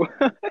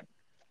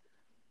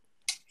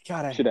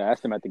 God, should have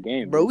asked him at the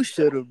game, bro. We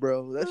should have,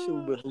 bro. That shit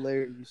would be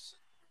hilarious.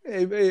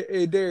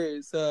 Hey,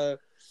 Darius.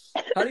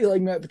 How do you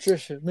like Matt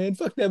Patricia, man?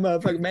 Fuck that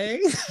motherfucker,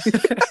 man.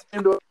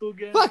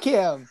 Fuck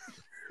him.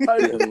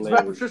 Is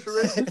Matt Patricia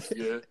racist?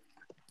 Yeah.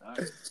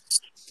 Right.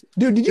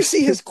 Dude, did you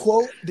see his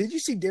quote? Did you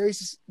see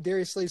Darius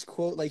Slay's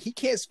quote? Like, he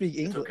can't speak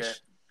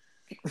English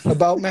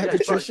about Matt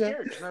Patricia.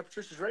 Matt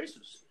Patricia's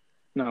racist.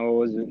 No, it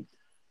wasn't.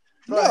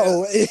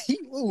 No,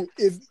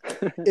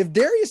 if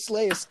Darius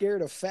Slay is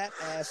scared of fat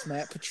ass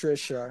Matt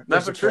Patricia,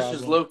 Matt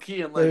Patricia's low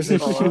key and like there's a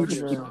huge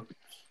room.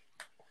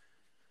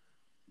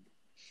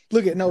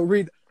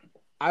 Reed.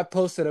 I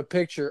posted a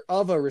picture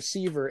of a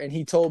receiver, and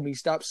he told me,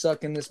 "Stop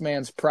sucking this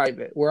man's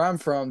private." Where I'm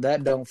from,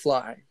 that don't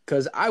fly,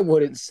 because I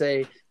wouldn't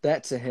say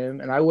that to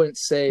him, and I wouldn't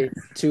say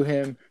to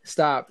him,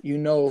 "Stop." You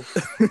know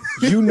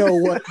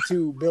what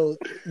to, Bill.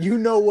 You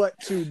know what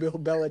to, Bill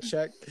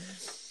Belichick.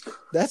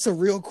 That's a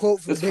real quote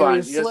from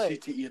Darius Slay.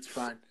 SCTE, it's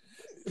fine.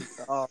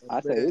 Oh,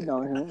 I say it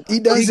know him. He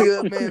does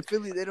good, man.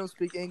 Philly, they don't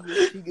speak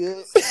English. He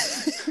good.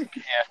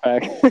 Yeah,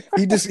 fact.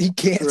 He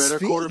can't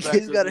speak.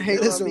 He's got to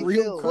hang That's on a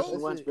real quote.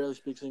 Carson Wentz barely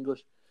speaks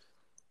English.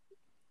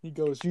 He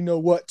goes, "You know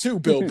what to,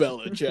 Bill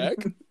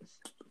Belichick."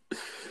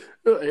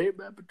 Hey,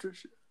 Matt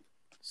Patricia,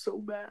 so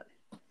bad.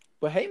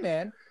 But hey,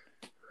 man,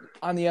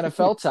 on the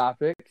NFL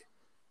topic,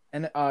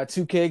 and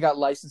 2K got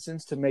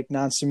licenses to make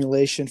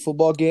non-simulation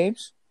football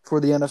games for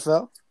the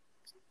NFL.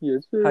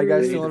 Yes, sir. How you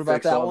guys They need feeling to about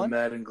fix that all one? the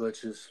Madden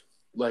glitches,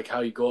 like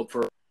how you go up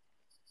for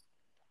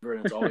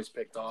and it's always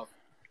picked off.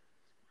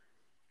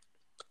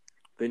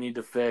 They need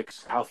to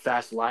fix how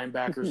fast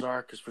linebackers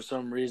are, because for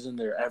some reason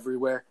they're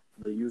everywhere.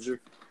 The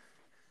user.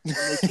 They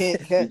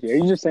can't catch. Are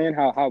you just saying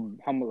how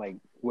like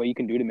what you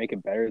can do to make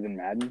it better than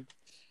Madden?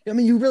 I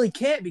mean, you really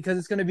can't, because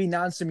it's going to be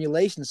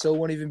non-simulation, so it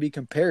won't even be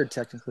compared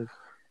technically.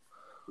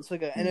 It's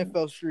like an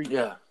NFL Street.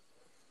 Yeah.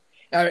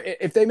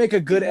 If they make a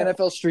good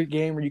NFL Street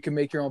game where you can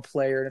make your own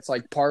player and it's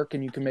like Park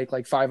and you can make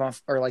like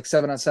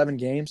 7-on-7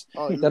 games,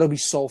 that'll be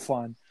so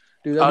fun,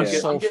 dude. That'll be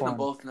so I'm getting fun. them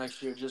both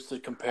next year just to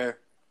compare.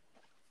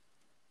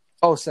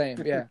 Oh,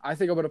 same. Yeah, I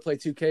think I'm gonna play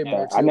 2K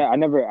more too.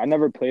 I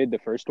never played the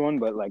first one,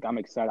 but like I'm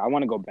excited. I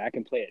want to go back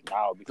and play it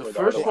now because The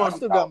first one, I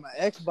still got my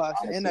Xbox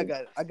and I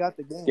got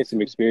the game. Get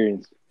some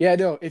experience. Yeah,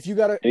 no. If you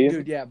got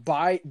dude, yeah,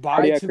 buy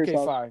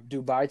 2K5.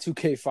 Dude, buy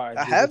 2K5.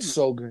 I have it's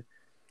so good.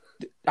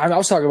 I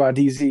was talking about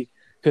DZ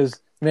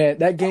because man,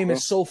 that game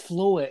is so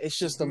fluent. It's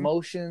just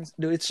emotions,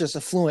 dude. It's just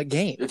a fluent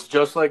game. it's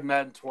just like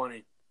Madden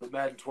 20, but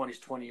Madden 20 is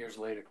 20 years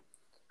later.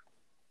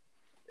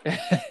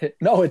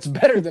 No, it's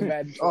better than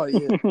Madden. Oh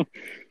yeah,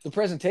 the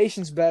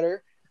presentation's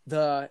better.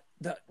 The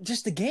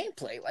just the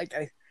gameplay,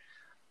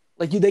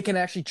 they can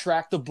actually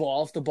track the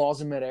ball if the ball's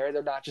in midair.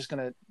 They're not just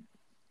gonna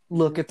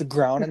look at the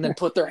ground and then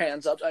put their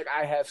hands up. Like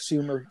I have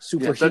superhuman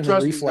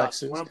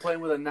reflexes. When I'm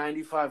playing with a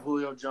 95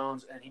 Julio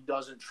Jones and he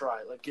doesn't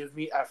try, like give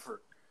me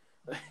effort.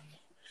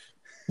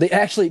 They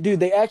actually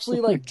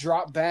like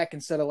drop back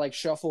instead of like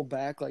shuffle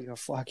back like a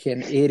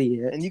fucking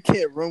idiot. and you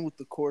can't run with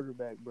the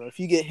quarterback, bro. If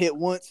you get hit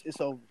once,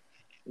 it's over.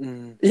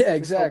 Yeah,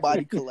 exactly. Your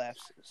body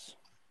collapses.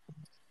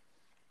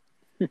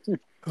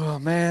 Oh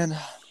man.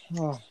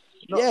 Oh.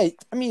 No. Yeah,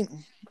 I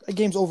mean, that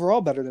game's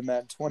overall better than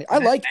Madden 20. I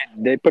like.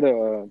 They put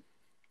a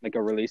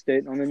release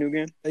date on the new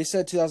game. They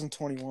said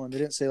 2021. They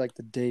didn't say like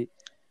the date,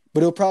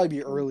 but it'll probably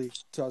be early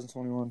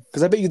 2021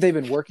 because I bet you they've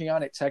been working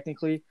on it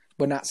technically,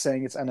 but not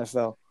saying it's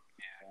NFL.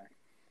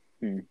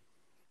 Yeah.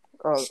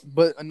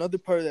 But another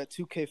part of that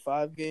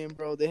 2K5 game,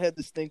 bro, they had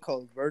this thing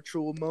called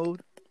virtual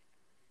mode.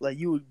 Like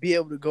you would be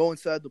able to go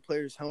inside the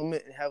player's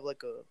helmet and have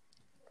like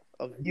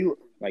a view.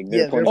 Like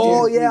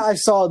oh yeah, I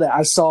saw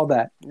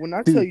that. When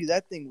I tell you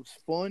that thing was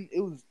fun,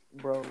 it was,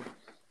 bro.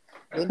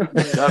 That'd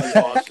be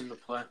awesome to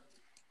play.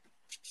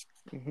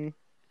 Mm-hmm.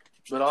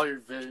 But all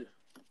your video,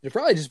 it'd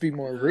probably just be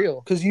more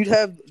real because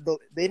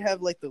they'd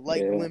have like the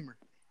light glimmer.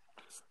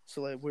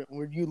 So like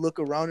when you look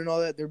around and all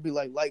that, there'd be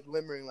like light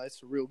glimmering, like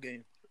it's a real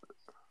game.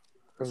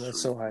 Oh,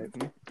 that's so hype,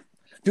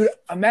 dude.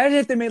 Imagine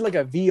if they made like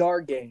a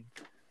VR game.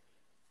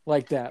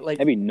 Like that, like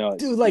that'd be nuts,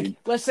 dude. Like,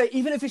 let's say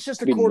even if it's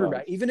just a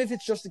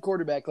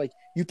quarterback, like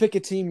you pick a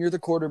team, you're the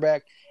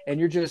quarterback,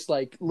 and you're just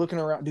like looking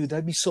around, dude.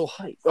 That'd be so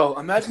hype. Oh,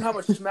 imagine how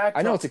much smack.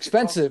 I know it's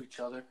expensive. Each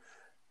other.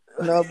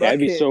 No,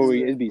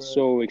 it'd be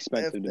so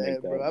expensive to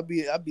make that. Bro.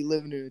 I'd be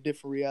living in a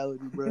different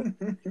reality, bro.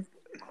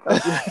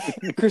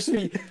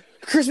 Crispy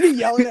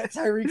yelling at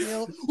Tyreek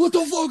Hill, "What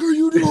the fuck are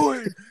you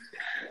doing?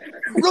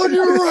 Run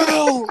your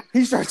route!"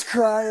 He starts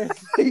crying.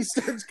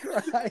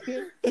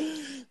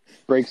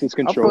 Breaks his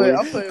controller.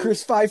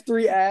 Chris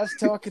 5'3" ass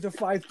talking to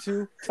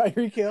 5'2"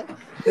 Tyreek Hill.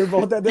 They're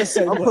both at the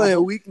same level. I'm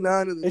playing week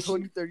 9 of the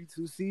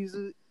 2032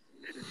 season.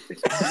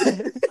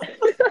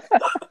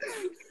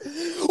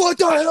 What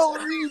the hell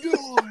are you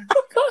doing?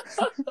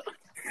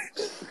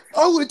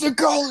 I went to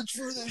college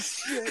for this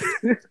shit.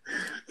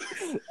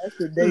 That's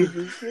a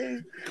dangerous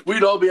thing.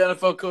 We'd all be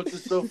NFL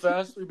coaches so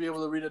fast. We'd be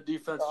able to read a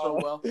defense so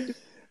well.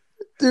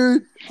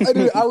 Dude,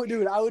 I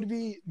would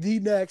be the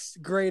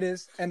next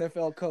greatest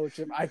NFL coach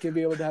if I could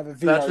be able to have a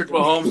VR. Patrick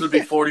Mahomes would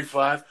be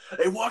 45.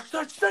 Hey, watch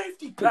that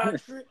safety,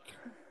 Patrick.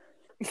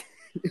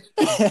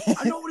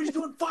 I know what he's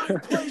doing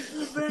 5 plays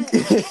in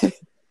advance.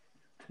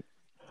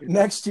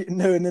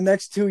 In the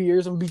next 2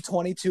 years, I'm gonna be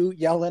 22,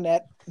 yelling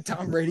at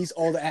Tom Brady's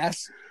old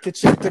ass to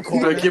check the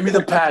corner. Give me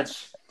the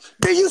patch.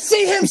 Do you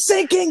see him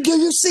sinking? Do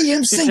you see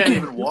him sinking? He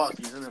can't even walk.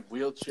 He's in a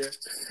wheelchair.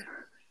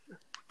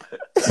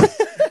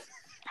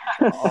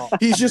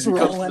 He's just he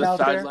rolling out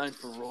there. Sideline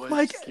for Roy.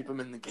 Mike, keep him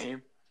in the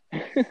game.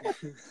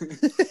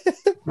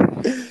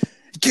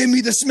 Give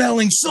me the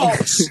smelling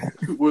salts.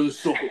 Where the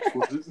salts?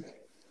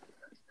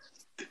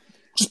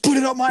 Just put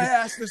it up my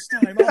ass this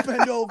time. I'll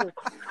bend over.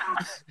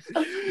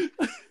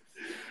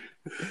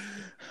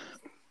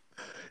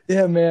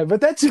 Yeah, man.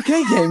 But that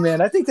 2K game,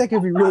 man, I think that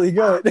could be really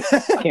good. I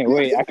can't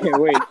wait. But I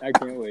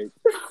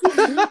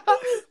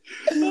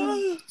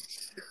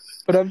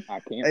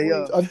can't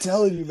wait. I'm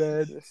telling you,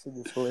 man. This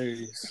is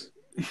hilarious.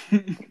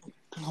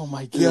 Oh,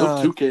 my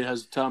God. 2K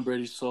has Tom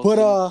Brady's salt. But,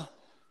 oh,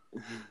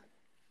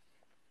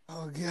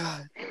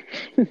 God.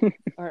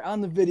 All right,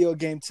 on the video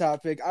game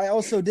topic, I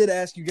also did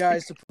ask you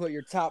guys to put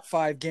your top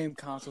 5 game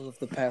consoles of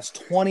the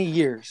past 20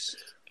 years.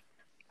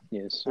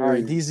 Yes, sir. All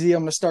right, DZ,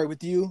 I'm going to start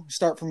with you.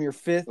 Start from your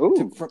 5th.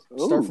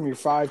 Start from your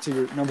 5 to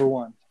your number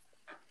 1.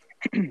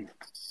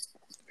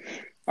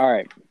 All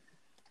right.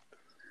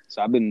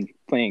 So I've been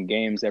playing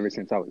games ever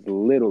since I was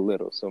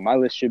little. So my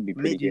list should be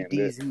pretty damn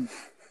good.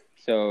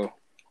 So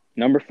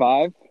number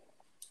 5,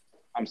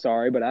 I'm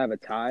sorry, but I have a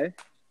tie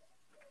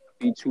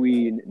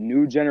between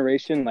new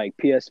generation, like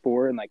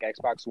PS4 and like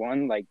Xbox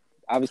One, like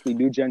obviously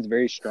new gen's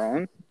very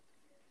strong,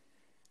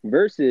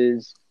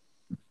 versus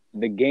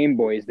the Game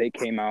Boys. They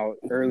came out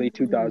early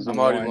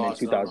 2001 and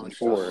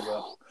 2004.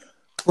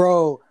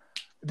 Bro,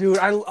 dude,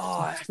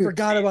 I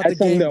forgot about the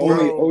Game Boy.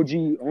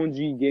 The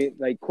OG game,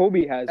 like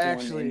Kobe has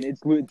one, and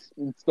it's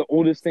the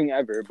oldest thing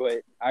ever.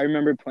 But I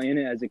remember playing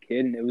it as a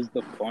kid, and it was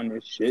the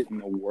funnest shit in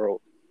the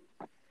world.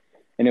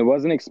 And it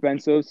wasn't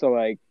expensive, so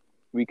like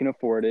we can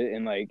afford it,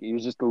 and like it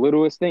was just the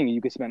littlest thing.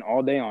 You could spend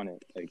all day on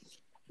it, like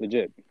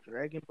legit.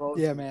 Dragon Ball.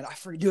 Yeah, man, I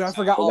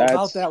forgot all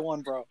about that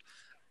one, bro.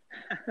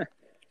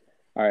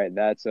 All right,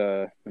 that's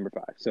number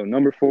 5. So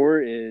number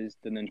 4 is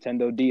the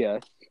Nintendo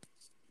DS.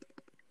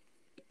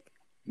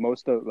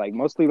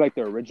 Mostly like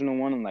the original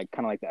one and like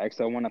kind of like the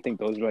XL one. I think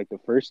those were like the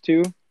first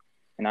 2.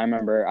 And I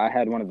remember I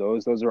had one of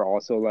those. Those were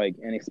also like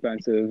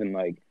inexpensive and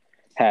like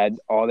had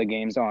all the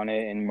games on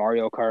it. And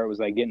Mario Kart was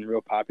like getting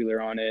real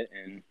popular on it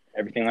and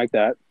everything like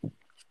that.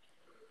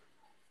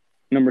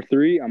 Number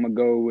 3, I'm gonna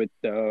go with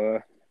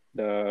the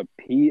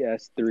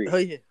PS3. Oh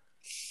yeah.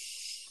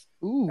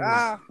 Ooh.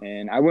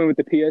 And I went with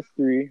the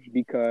PS3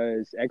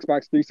 because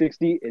Xbox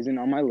 360 isn't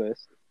on my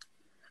list.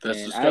 That's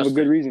and disgusting. I have a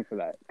good reason for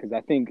that because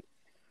I think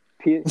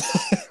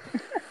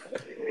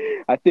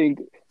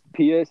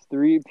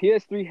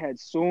PS3 had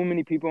so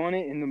many people on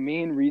it, and the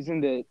main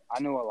reason that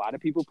I know a lot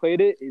of people played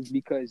it is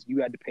because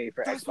you had to pay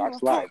for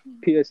Xbox Live.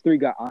 PS3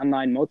 got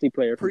online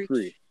multiplayer for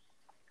free.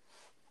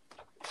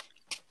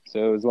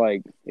 So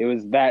it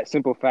was that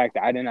simple fact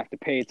that I didn't have to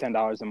pay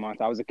 $10 a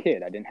month. I was a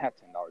kid. I didn't have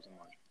 $10 a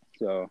month.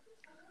 So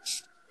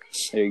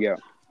there you go.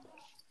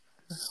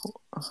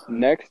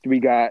 Next, we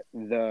got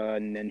the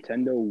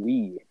Nintendo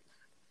Wii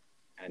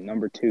at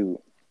number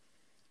 2.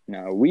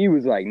 Now, Wii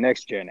was like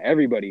next gen.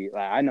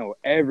 I know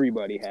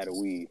everybody had a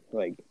Wii.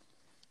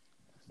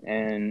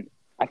 And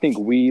I think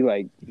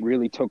Wii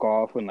really took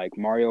off when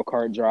Mario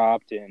Kart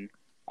dropped and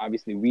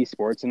obviously Wii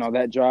Sports and all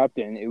that dropped,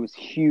 and it was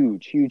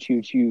huge.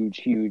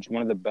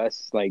 One of the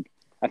best, I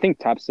think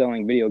top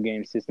selling video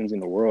game systems in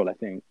the world, I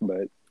think.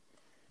 But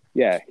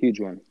yeah, huge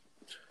one.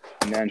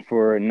 And then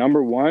for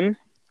number 1,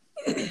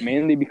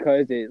 mainly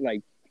because it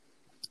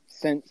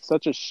sent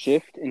such a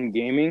shift in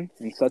gaming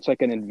and such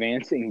an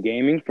advance in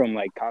gaming from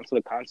console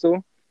to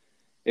console,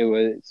 it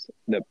was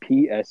the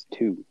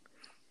PS2.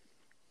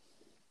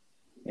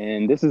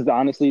 And this is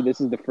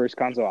the first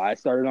console I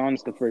started on.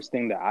 It's the first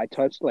thing that I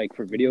touched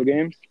for video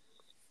games.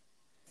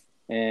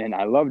 And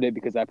I loved it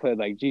because I played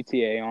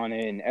GTA on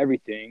it and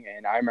everything.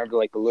 And I remember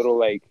the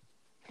little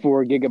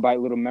 4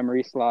 gigabyte little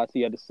memory slots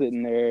you had to sit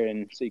in there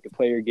and so you could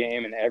play your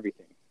game and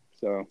everything.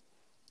 So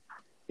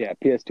yeah,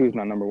 PS2 is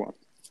my number 1.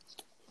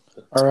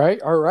 All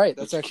right.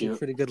 That's actually cute. A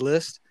pretty good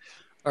list.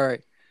 All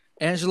right.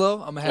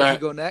 Angelo, I'm gonna have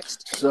you go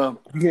next. So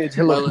my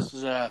list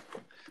is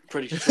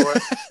pretty short.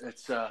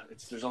 It's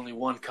there's only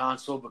one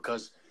console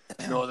because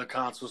no other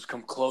consoles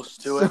come close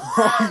to it.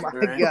 Oh my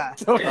god!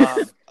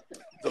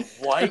 The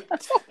white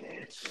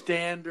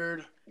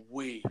standard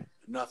Wii.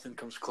 Nothing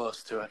comes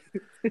close to it.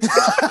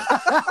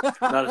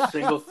 Not a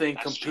single thing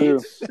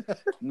competes.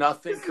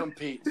 Nothing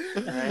competes.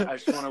 Right? I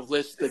just want to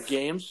list the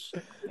games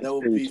that will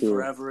be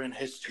forever in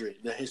history.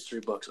 The history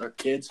books. Our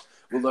kids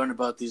will learn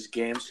about these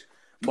games.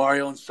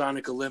 Mario and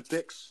Sonic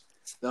Olympics.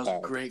 That was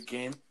a great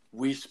game.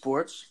 Wii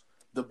Sports.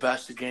 The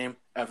best game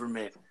ever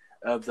made.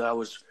 That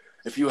was,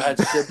 if you had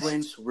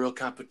siblings, real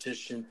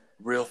competition,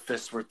 real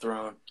fists were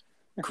thrown.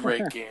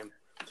 Great game.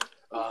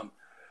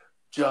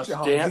 Just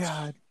Dance.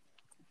 God.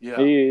 Yeah.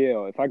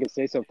 If I could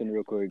say something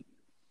real quick.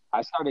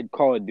 I started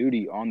Call of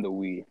Duty on the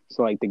Wii.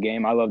 So, like, the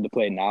game I love to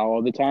play now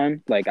all the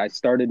time. Like, I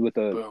started with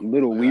a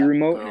little Wii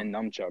remote and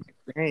nunchuck.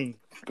 Dang.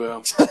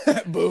 Boom.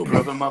 Boom.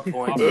 Proving my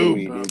point.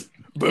 Boom.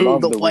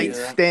 Boom. The white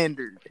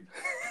standard.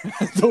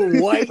 The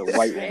white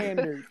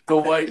standard. The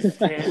white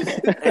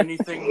standard.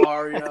 Anything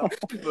Mario.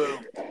 Boom.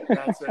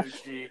 That's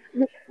OG.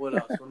 What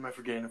else? What am I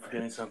forgetting? I'm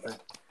forgetting something.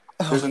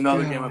 There's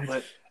another game I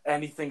played.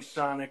 Anything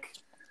Sonic.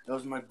 That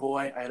was my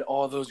boy. I had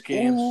all those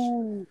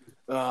games.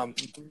 I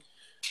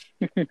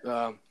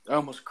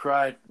almost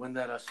cried when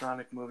that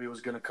Sonic movie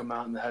was going to come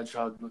out and the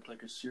Hedgehog looked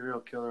like a serial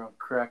killer on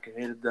crack. I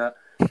hated that.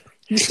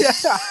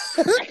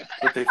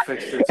 But they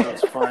fixed it, so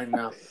it's fine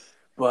now.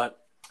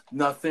 But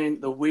nothing.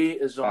 The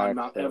Wii is on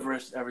Mount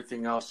Everest.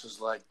 Everything else is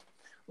like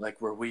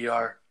where we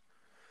are.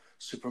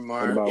 Super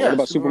Mario. What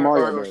about Super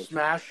Mario or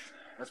Smash.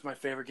 That's my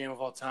favorite game of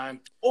all time.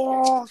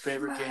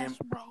 Favorite Smash, game,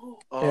 bro.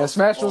 Yeah,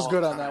 Smash was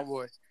good on that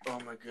boy. Oh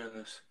my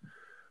goodness.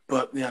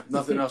 But yeah,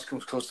 nothing else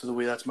comes close to the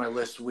Wii. That's my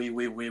list.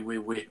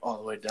 Wii, all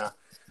the way down,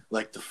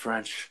 like the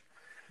French.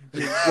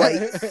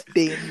 White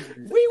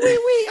standard. Wee.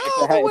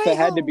 If it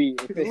had to be,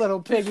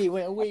 Little piggy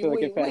went wee. I feel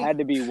like if it had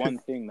to be one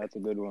thing, that's a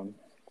good one.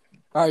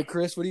 All right,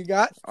 Chris, what do you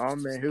got? Oh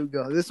man, here we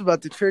go. This is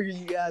about to trigger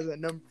you guys at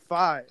number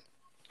 5.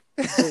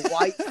 The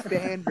white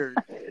standard.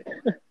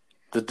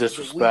 The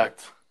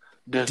disrespect.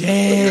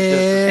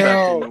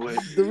 Damn.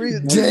 The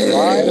reason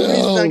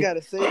I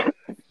gotta say it,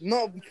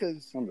 no,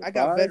 because I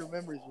got better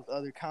memories with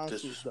other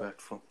consoles.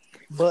 Disrespectful.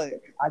 But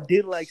I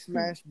did like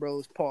Smash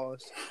Bros.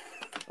 Pause.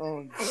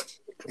 And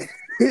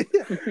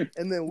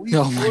then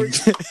Wii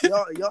Sports.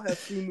 Y'all have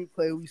seen me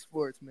play Wii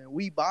Sports, man.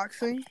 Wii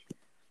Boxing.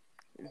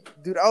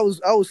 Dude, I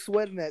was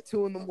sweating at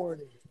 2 a.m.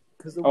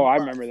 I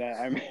remember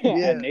that.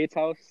 At Nate's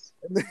house.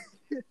 We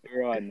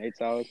were at Nate's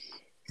house.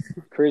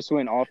 Chris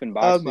went off in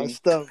boxing. That was my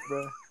stuff,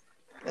 bro.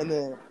 And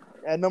then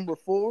at number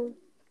 4,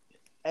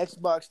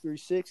 Xbox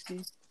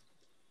 360.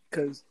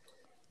 Because,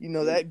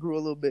 that grew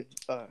a little bit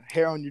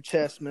hair on your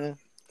chest, man.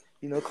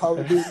 Call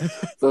of Duty.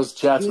 Those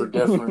chats were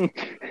different.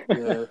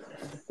 Yeah.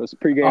 Those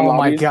pregame Oh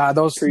lobbies, my god,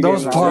 those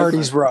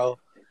parties, different. bro.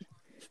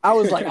 I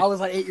was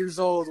like 8 years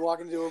old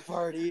walking into a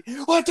party.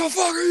 What the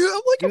fuck are you?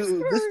 I'm like,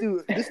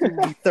 this dude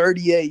will be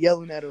 38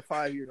 yelling at a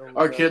 5-year-old.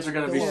 Our kids are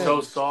gonna be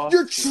so soft.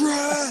 You're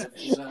trash.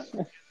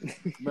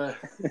 Man.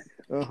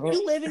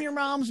 You live in your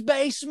mom's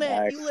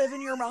basement. You live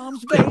in your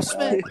mom's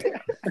basement.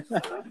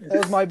 That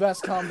was my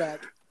best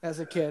comeback as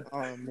a kid. Oh,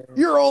 man.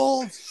 You're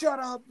old. Shut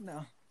up.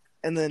 No.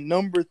 And then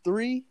number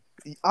 3,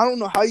 I don't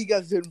know how you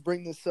guys didn't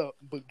bring this up,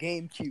 but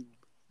GameCube.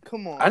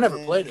 Come on, I never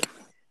man. played it.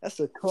 That's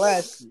a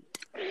classic.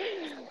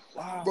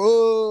 Wow.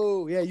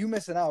 Bro, yeah, you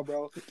missing out,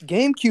 bro.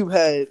 GameCube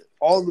had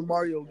all the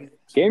Mario games.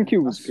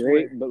 GameCube was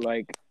great, but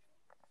like,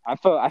 I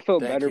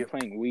felt better you.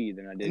 playing Wii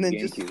than I did And then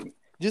GameCube.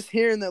 Just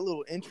hearing that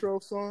little intro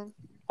song.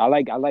 I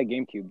like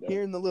GameCube though.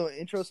 Hearing the little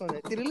intro song.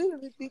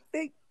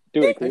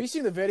 Do it. Have you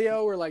seen the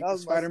video where like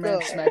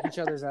Spider-Man smack each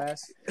other's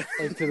ass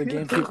like to the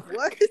GameCube?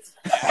 What?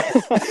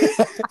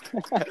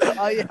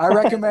 I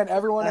recommend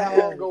everyone at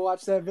home go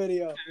watch that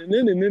video.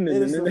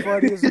 It is the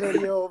funniest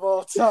video of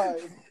all time.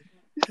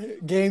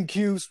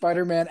 GameCube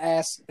Spider-Man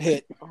ass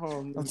hit.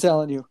 I'm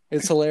telling you,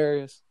 it's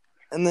hilarious.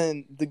 And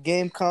then the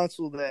game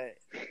console that,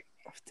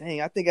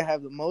 I think I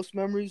have the most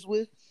memories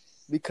with,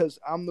 because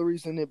I'm the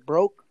reason it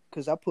broke,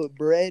 because I put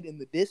bread in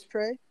the disc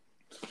tray.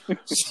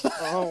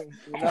 How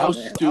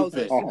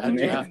stupid did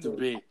you have to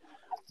be?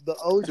 The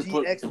OG to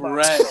put Xbox.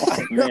 Bread.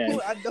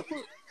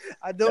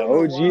 I don't the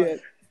know OG, why.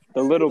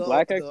 the little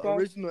black the Xbox.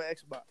 original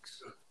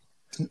Xbox.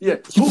 Yeah,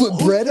 you put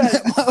bread in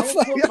that I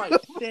motherfucker. put my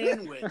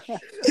sandwich in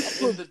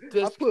the I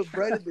disc. put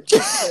bread in the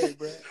disc tray,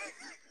 bro.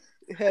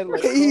 It had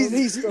like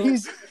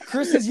He's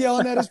Chris is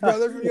yelling at his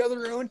brother from the other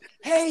room.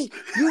 Hey,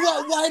 you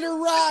want white or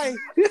rye?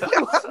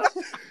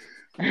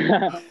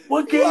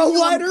 What game? You want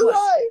white or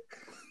rye?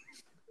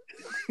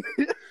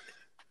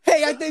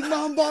 Hey, I think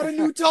Mom bought a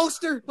new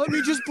toaster. Let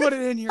me just put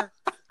it in here.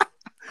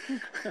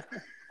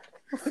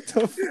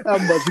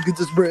 I'm about to get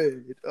this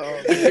bread.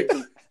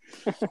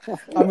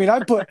 I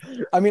put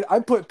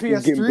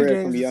PS3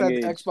 games inside the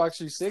age. Xbox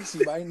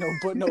 360, but I ain't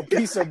put no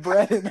piece of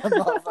bread in that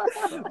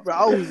motherfucker. Bro,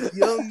 I was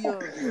young. Bro.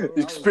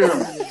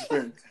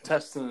 Experiment.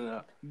 Testing it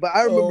out. But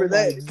I remember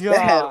that God.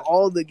 had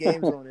all the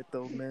games on it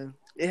though, man.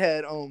 It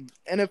had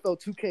NFL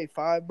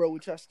 2K5, bro,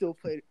 which I still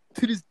play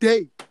to this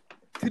day.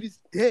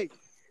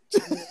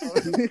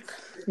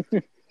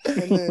 And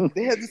then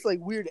they had this like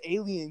weird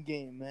alien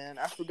game, man.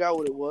 I forgot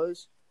what it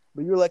was,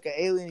 but you're like an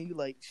alien. You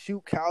like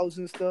shoot cows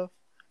and stuff.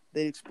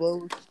 They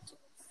explode.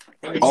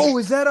 Oh,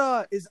 is that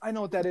I know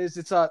what that is.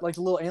 It's like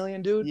a little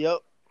alien dude. Yep.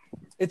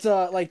 It's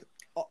like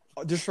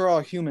destroy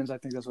all humans. I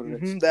think that's what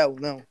it is. That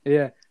one, no.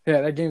 Yeah,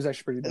 that game's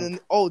actually pretty dope. And then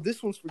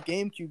this one's for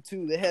GameCube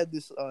too. They had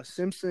this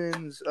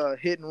Simpsons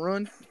Hit and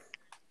Run.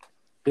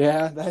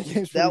 Yeah, that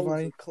game's pretty That was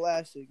funny. a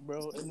classic,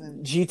 bro. And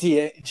then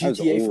GTA for old.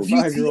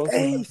 5-year-olds.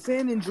 GTA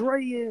San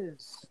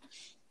Andreas.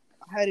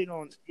 I had it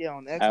on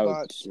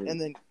Xbox, and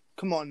then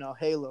come on now,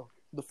 Halo,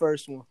 the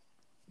first one.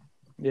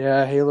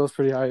 Yeah, Halo's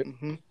pretty hype.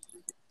 Mm-hmm.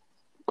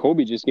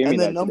 Kobe just gave me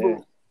that today.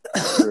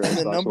 And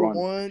then number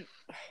one,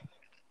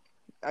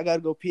 I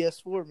gotta go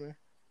PS4, man.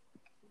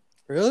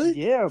 Really?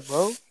 Yeah,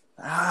 bro.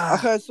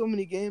 I've had so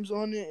many games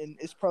on it, and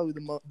it's probably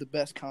the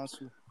best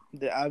console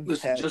that I've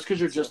had. Just because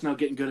you're just now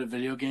getting good at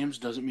video games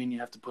doesn't mean you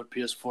have to put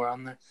PS4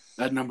 on there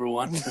at number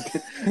one.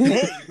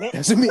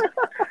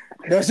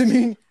 Doesn't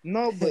mean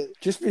no, but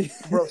just be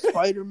bro.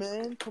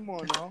 Spider-Man, come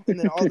on now, and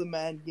then all the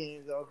Madden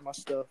games, that was my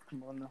stuff.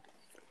 Come on now,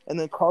 and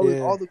then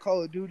all the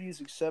Call of Duties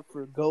except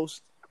for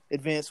Ghost,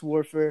 Advanced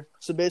Warfare.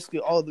 So basically,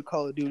 all the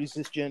Call of Duties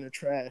this gen are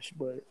trash,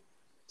 but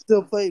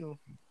still played them.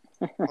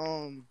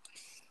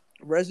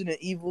 Resident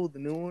Evil, the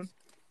new one.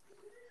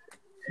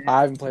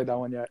 I haven't played that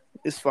one yet.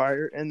 It's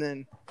fire, and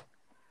then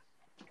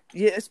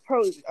it's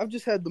probably I've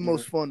just had the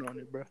most fun on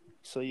it, bro.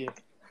 So yeah.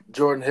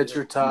 Jordan, hit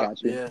your top.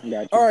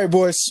 Gotcha. All right,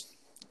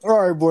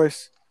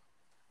 boys.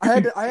 I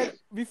had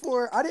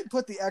before I didn't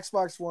put the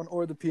Xbox One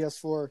or the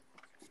PS4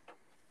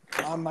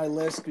 on my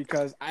list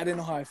because I didn't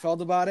know how I felt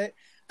about it.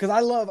 Because I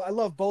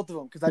love both of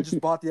them. Because I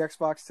just bought the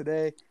Xbox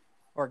today,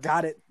 or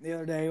got it the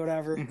other day,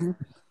 whatever. Mm-hmm.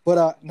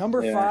 But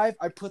number 5,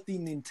 I put the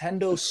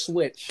Nintendo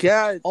Switch.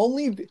 God.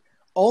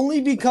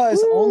 Only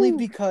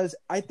because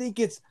I think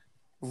it's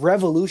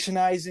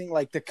revolutionizing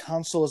like the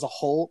console as a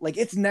whole. Like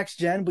it's next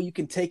gen, but you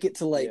can take it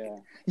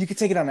to you can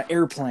take it on an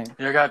airplane.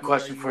 Yeah, I got a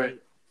question for you.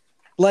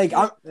 Like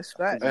that's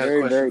right.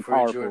 Very, very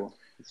powerful.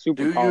 It's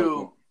super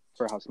powerful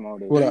for how small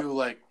it is. Do you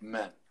like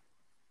men?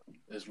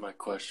 Is my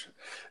question.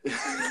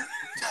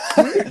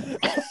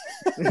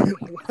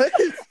 What?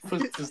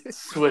 Put the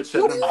Switch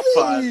at number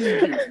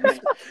 5.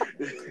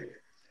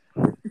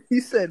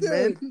 He said,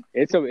 "Man,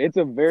 it's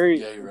a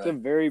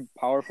very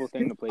powerful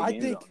thing to play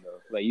games on, though.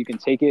 Like you can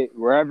take it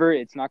wherever;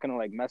 it's not gonna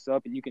like mess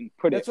up, and you can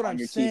put it on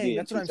your TV.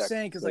 That's what I'm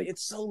saying because like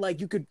it's so like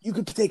you could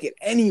take it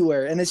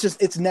anywhere, and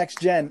it's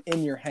next gen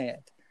in your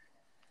hand.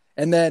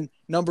 And then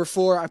number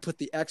 4, I put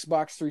the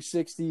Xbox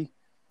 360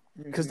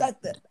 because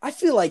I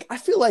feel like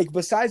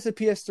besides the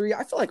PS3,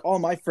 I feel like all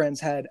my friends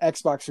had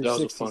Xbox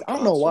 360s. I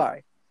don't know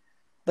why.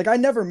 Like I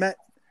never met.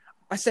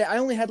 I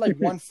only had like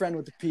one friend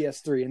with the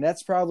PS3, and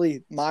that's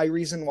probably my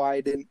reason why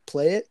I didn't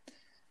play it,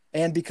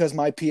 and because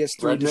my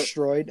PS3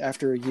 destroyed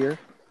after a year.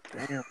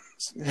 Damn.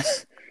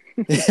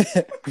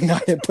 I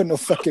didn't put no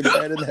fucking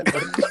bread in that.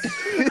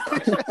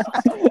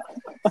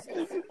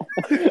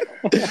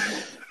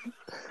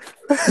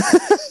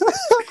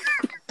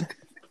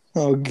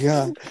 Oh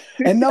god!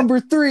 And number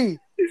three,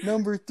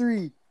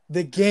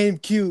 the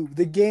GameCube.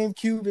 The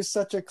GameCube is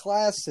such a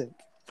classic.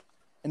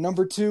 And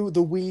number 2,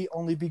 the Wii,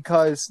 only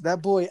because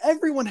that boy,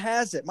 everyone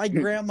has it. My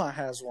grandma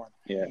has one.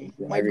 Yeah,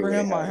 my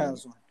grandma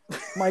has one.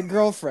 My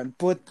girlfriend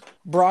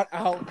brought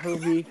out her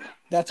Wii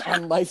that's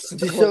on life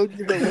support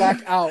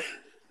back out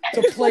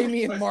to play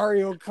me in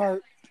Mario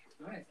Kart.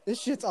 This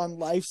shit's on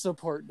life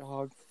support,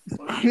 dog.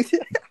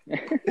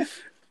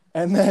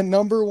 And then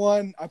number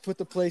 1, I put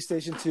the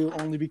PlayStation 2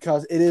 only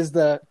because it is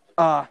the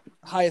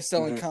highest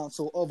selling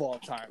console of all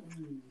time.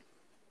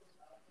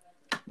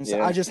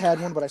 So I just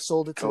had one, but I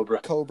sold it to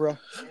Cobra.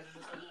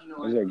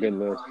 Those are a good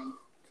list.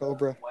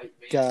 Cobra.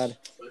 God.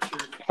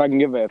 Let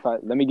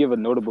me give a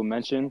notable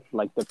mention,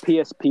 like the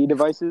PSP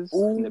devices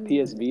and the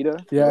PS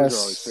Vita. Yes. Those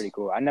are always pretty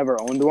cool. I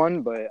never owned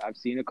one, but I've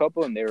seen a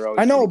couple, and they were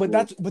always. I know, but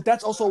cool.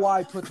 that's also why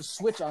I put the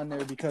Switch on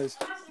there because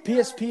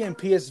PSP and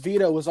PS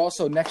Vita was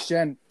also next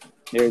gen.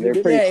 They're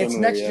pretty similar, it's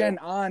next gen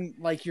on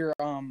like your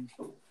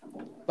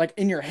like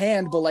in your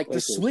hand, but like the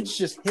Switch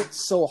just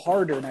hits so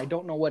harder, and I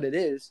don't know what it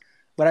is.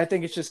 But I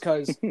think it's just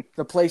because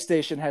the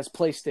PlayStation has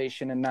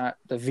PlayStation and not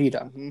the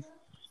Vita. Mm-hmm.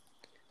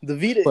 The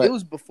Vita, it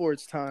was before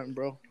its time,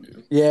 bro.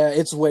 Yeah,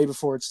 it's way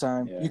before its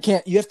time.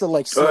 Yeah. You have to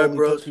like slowly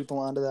put people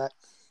onto that.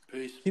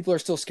 Peace. People are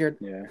still scared.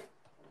 Yeah.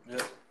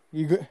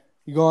 You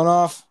going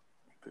off?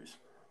 Peace.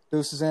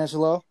 Deuces,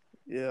 Angelo.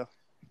 Yeah.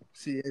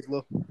 See you,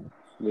 Angelo.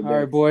 All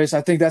right, boys. I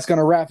think that's going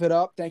to wrap it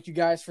up. Thank you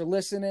guys for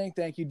listening.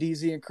 Thank you,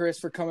 DZ and Chris,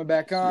 for coming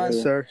back on.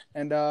 Yes, sir.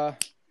 And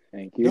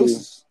thank you.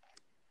 Deuces.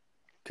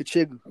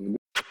 Kachigu.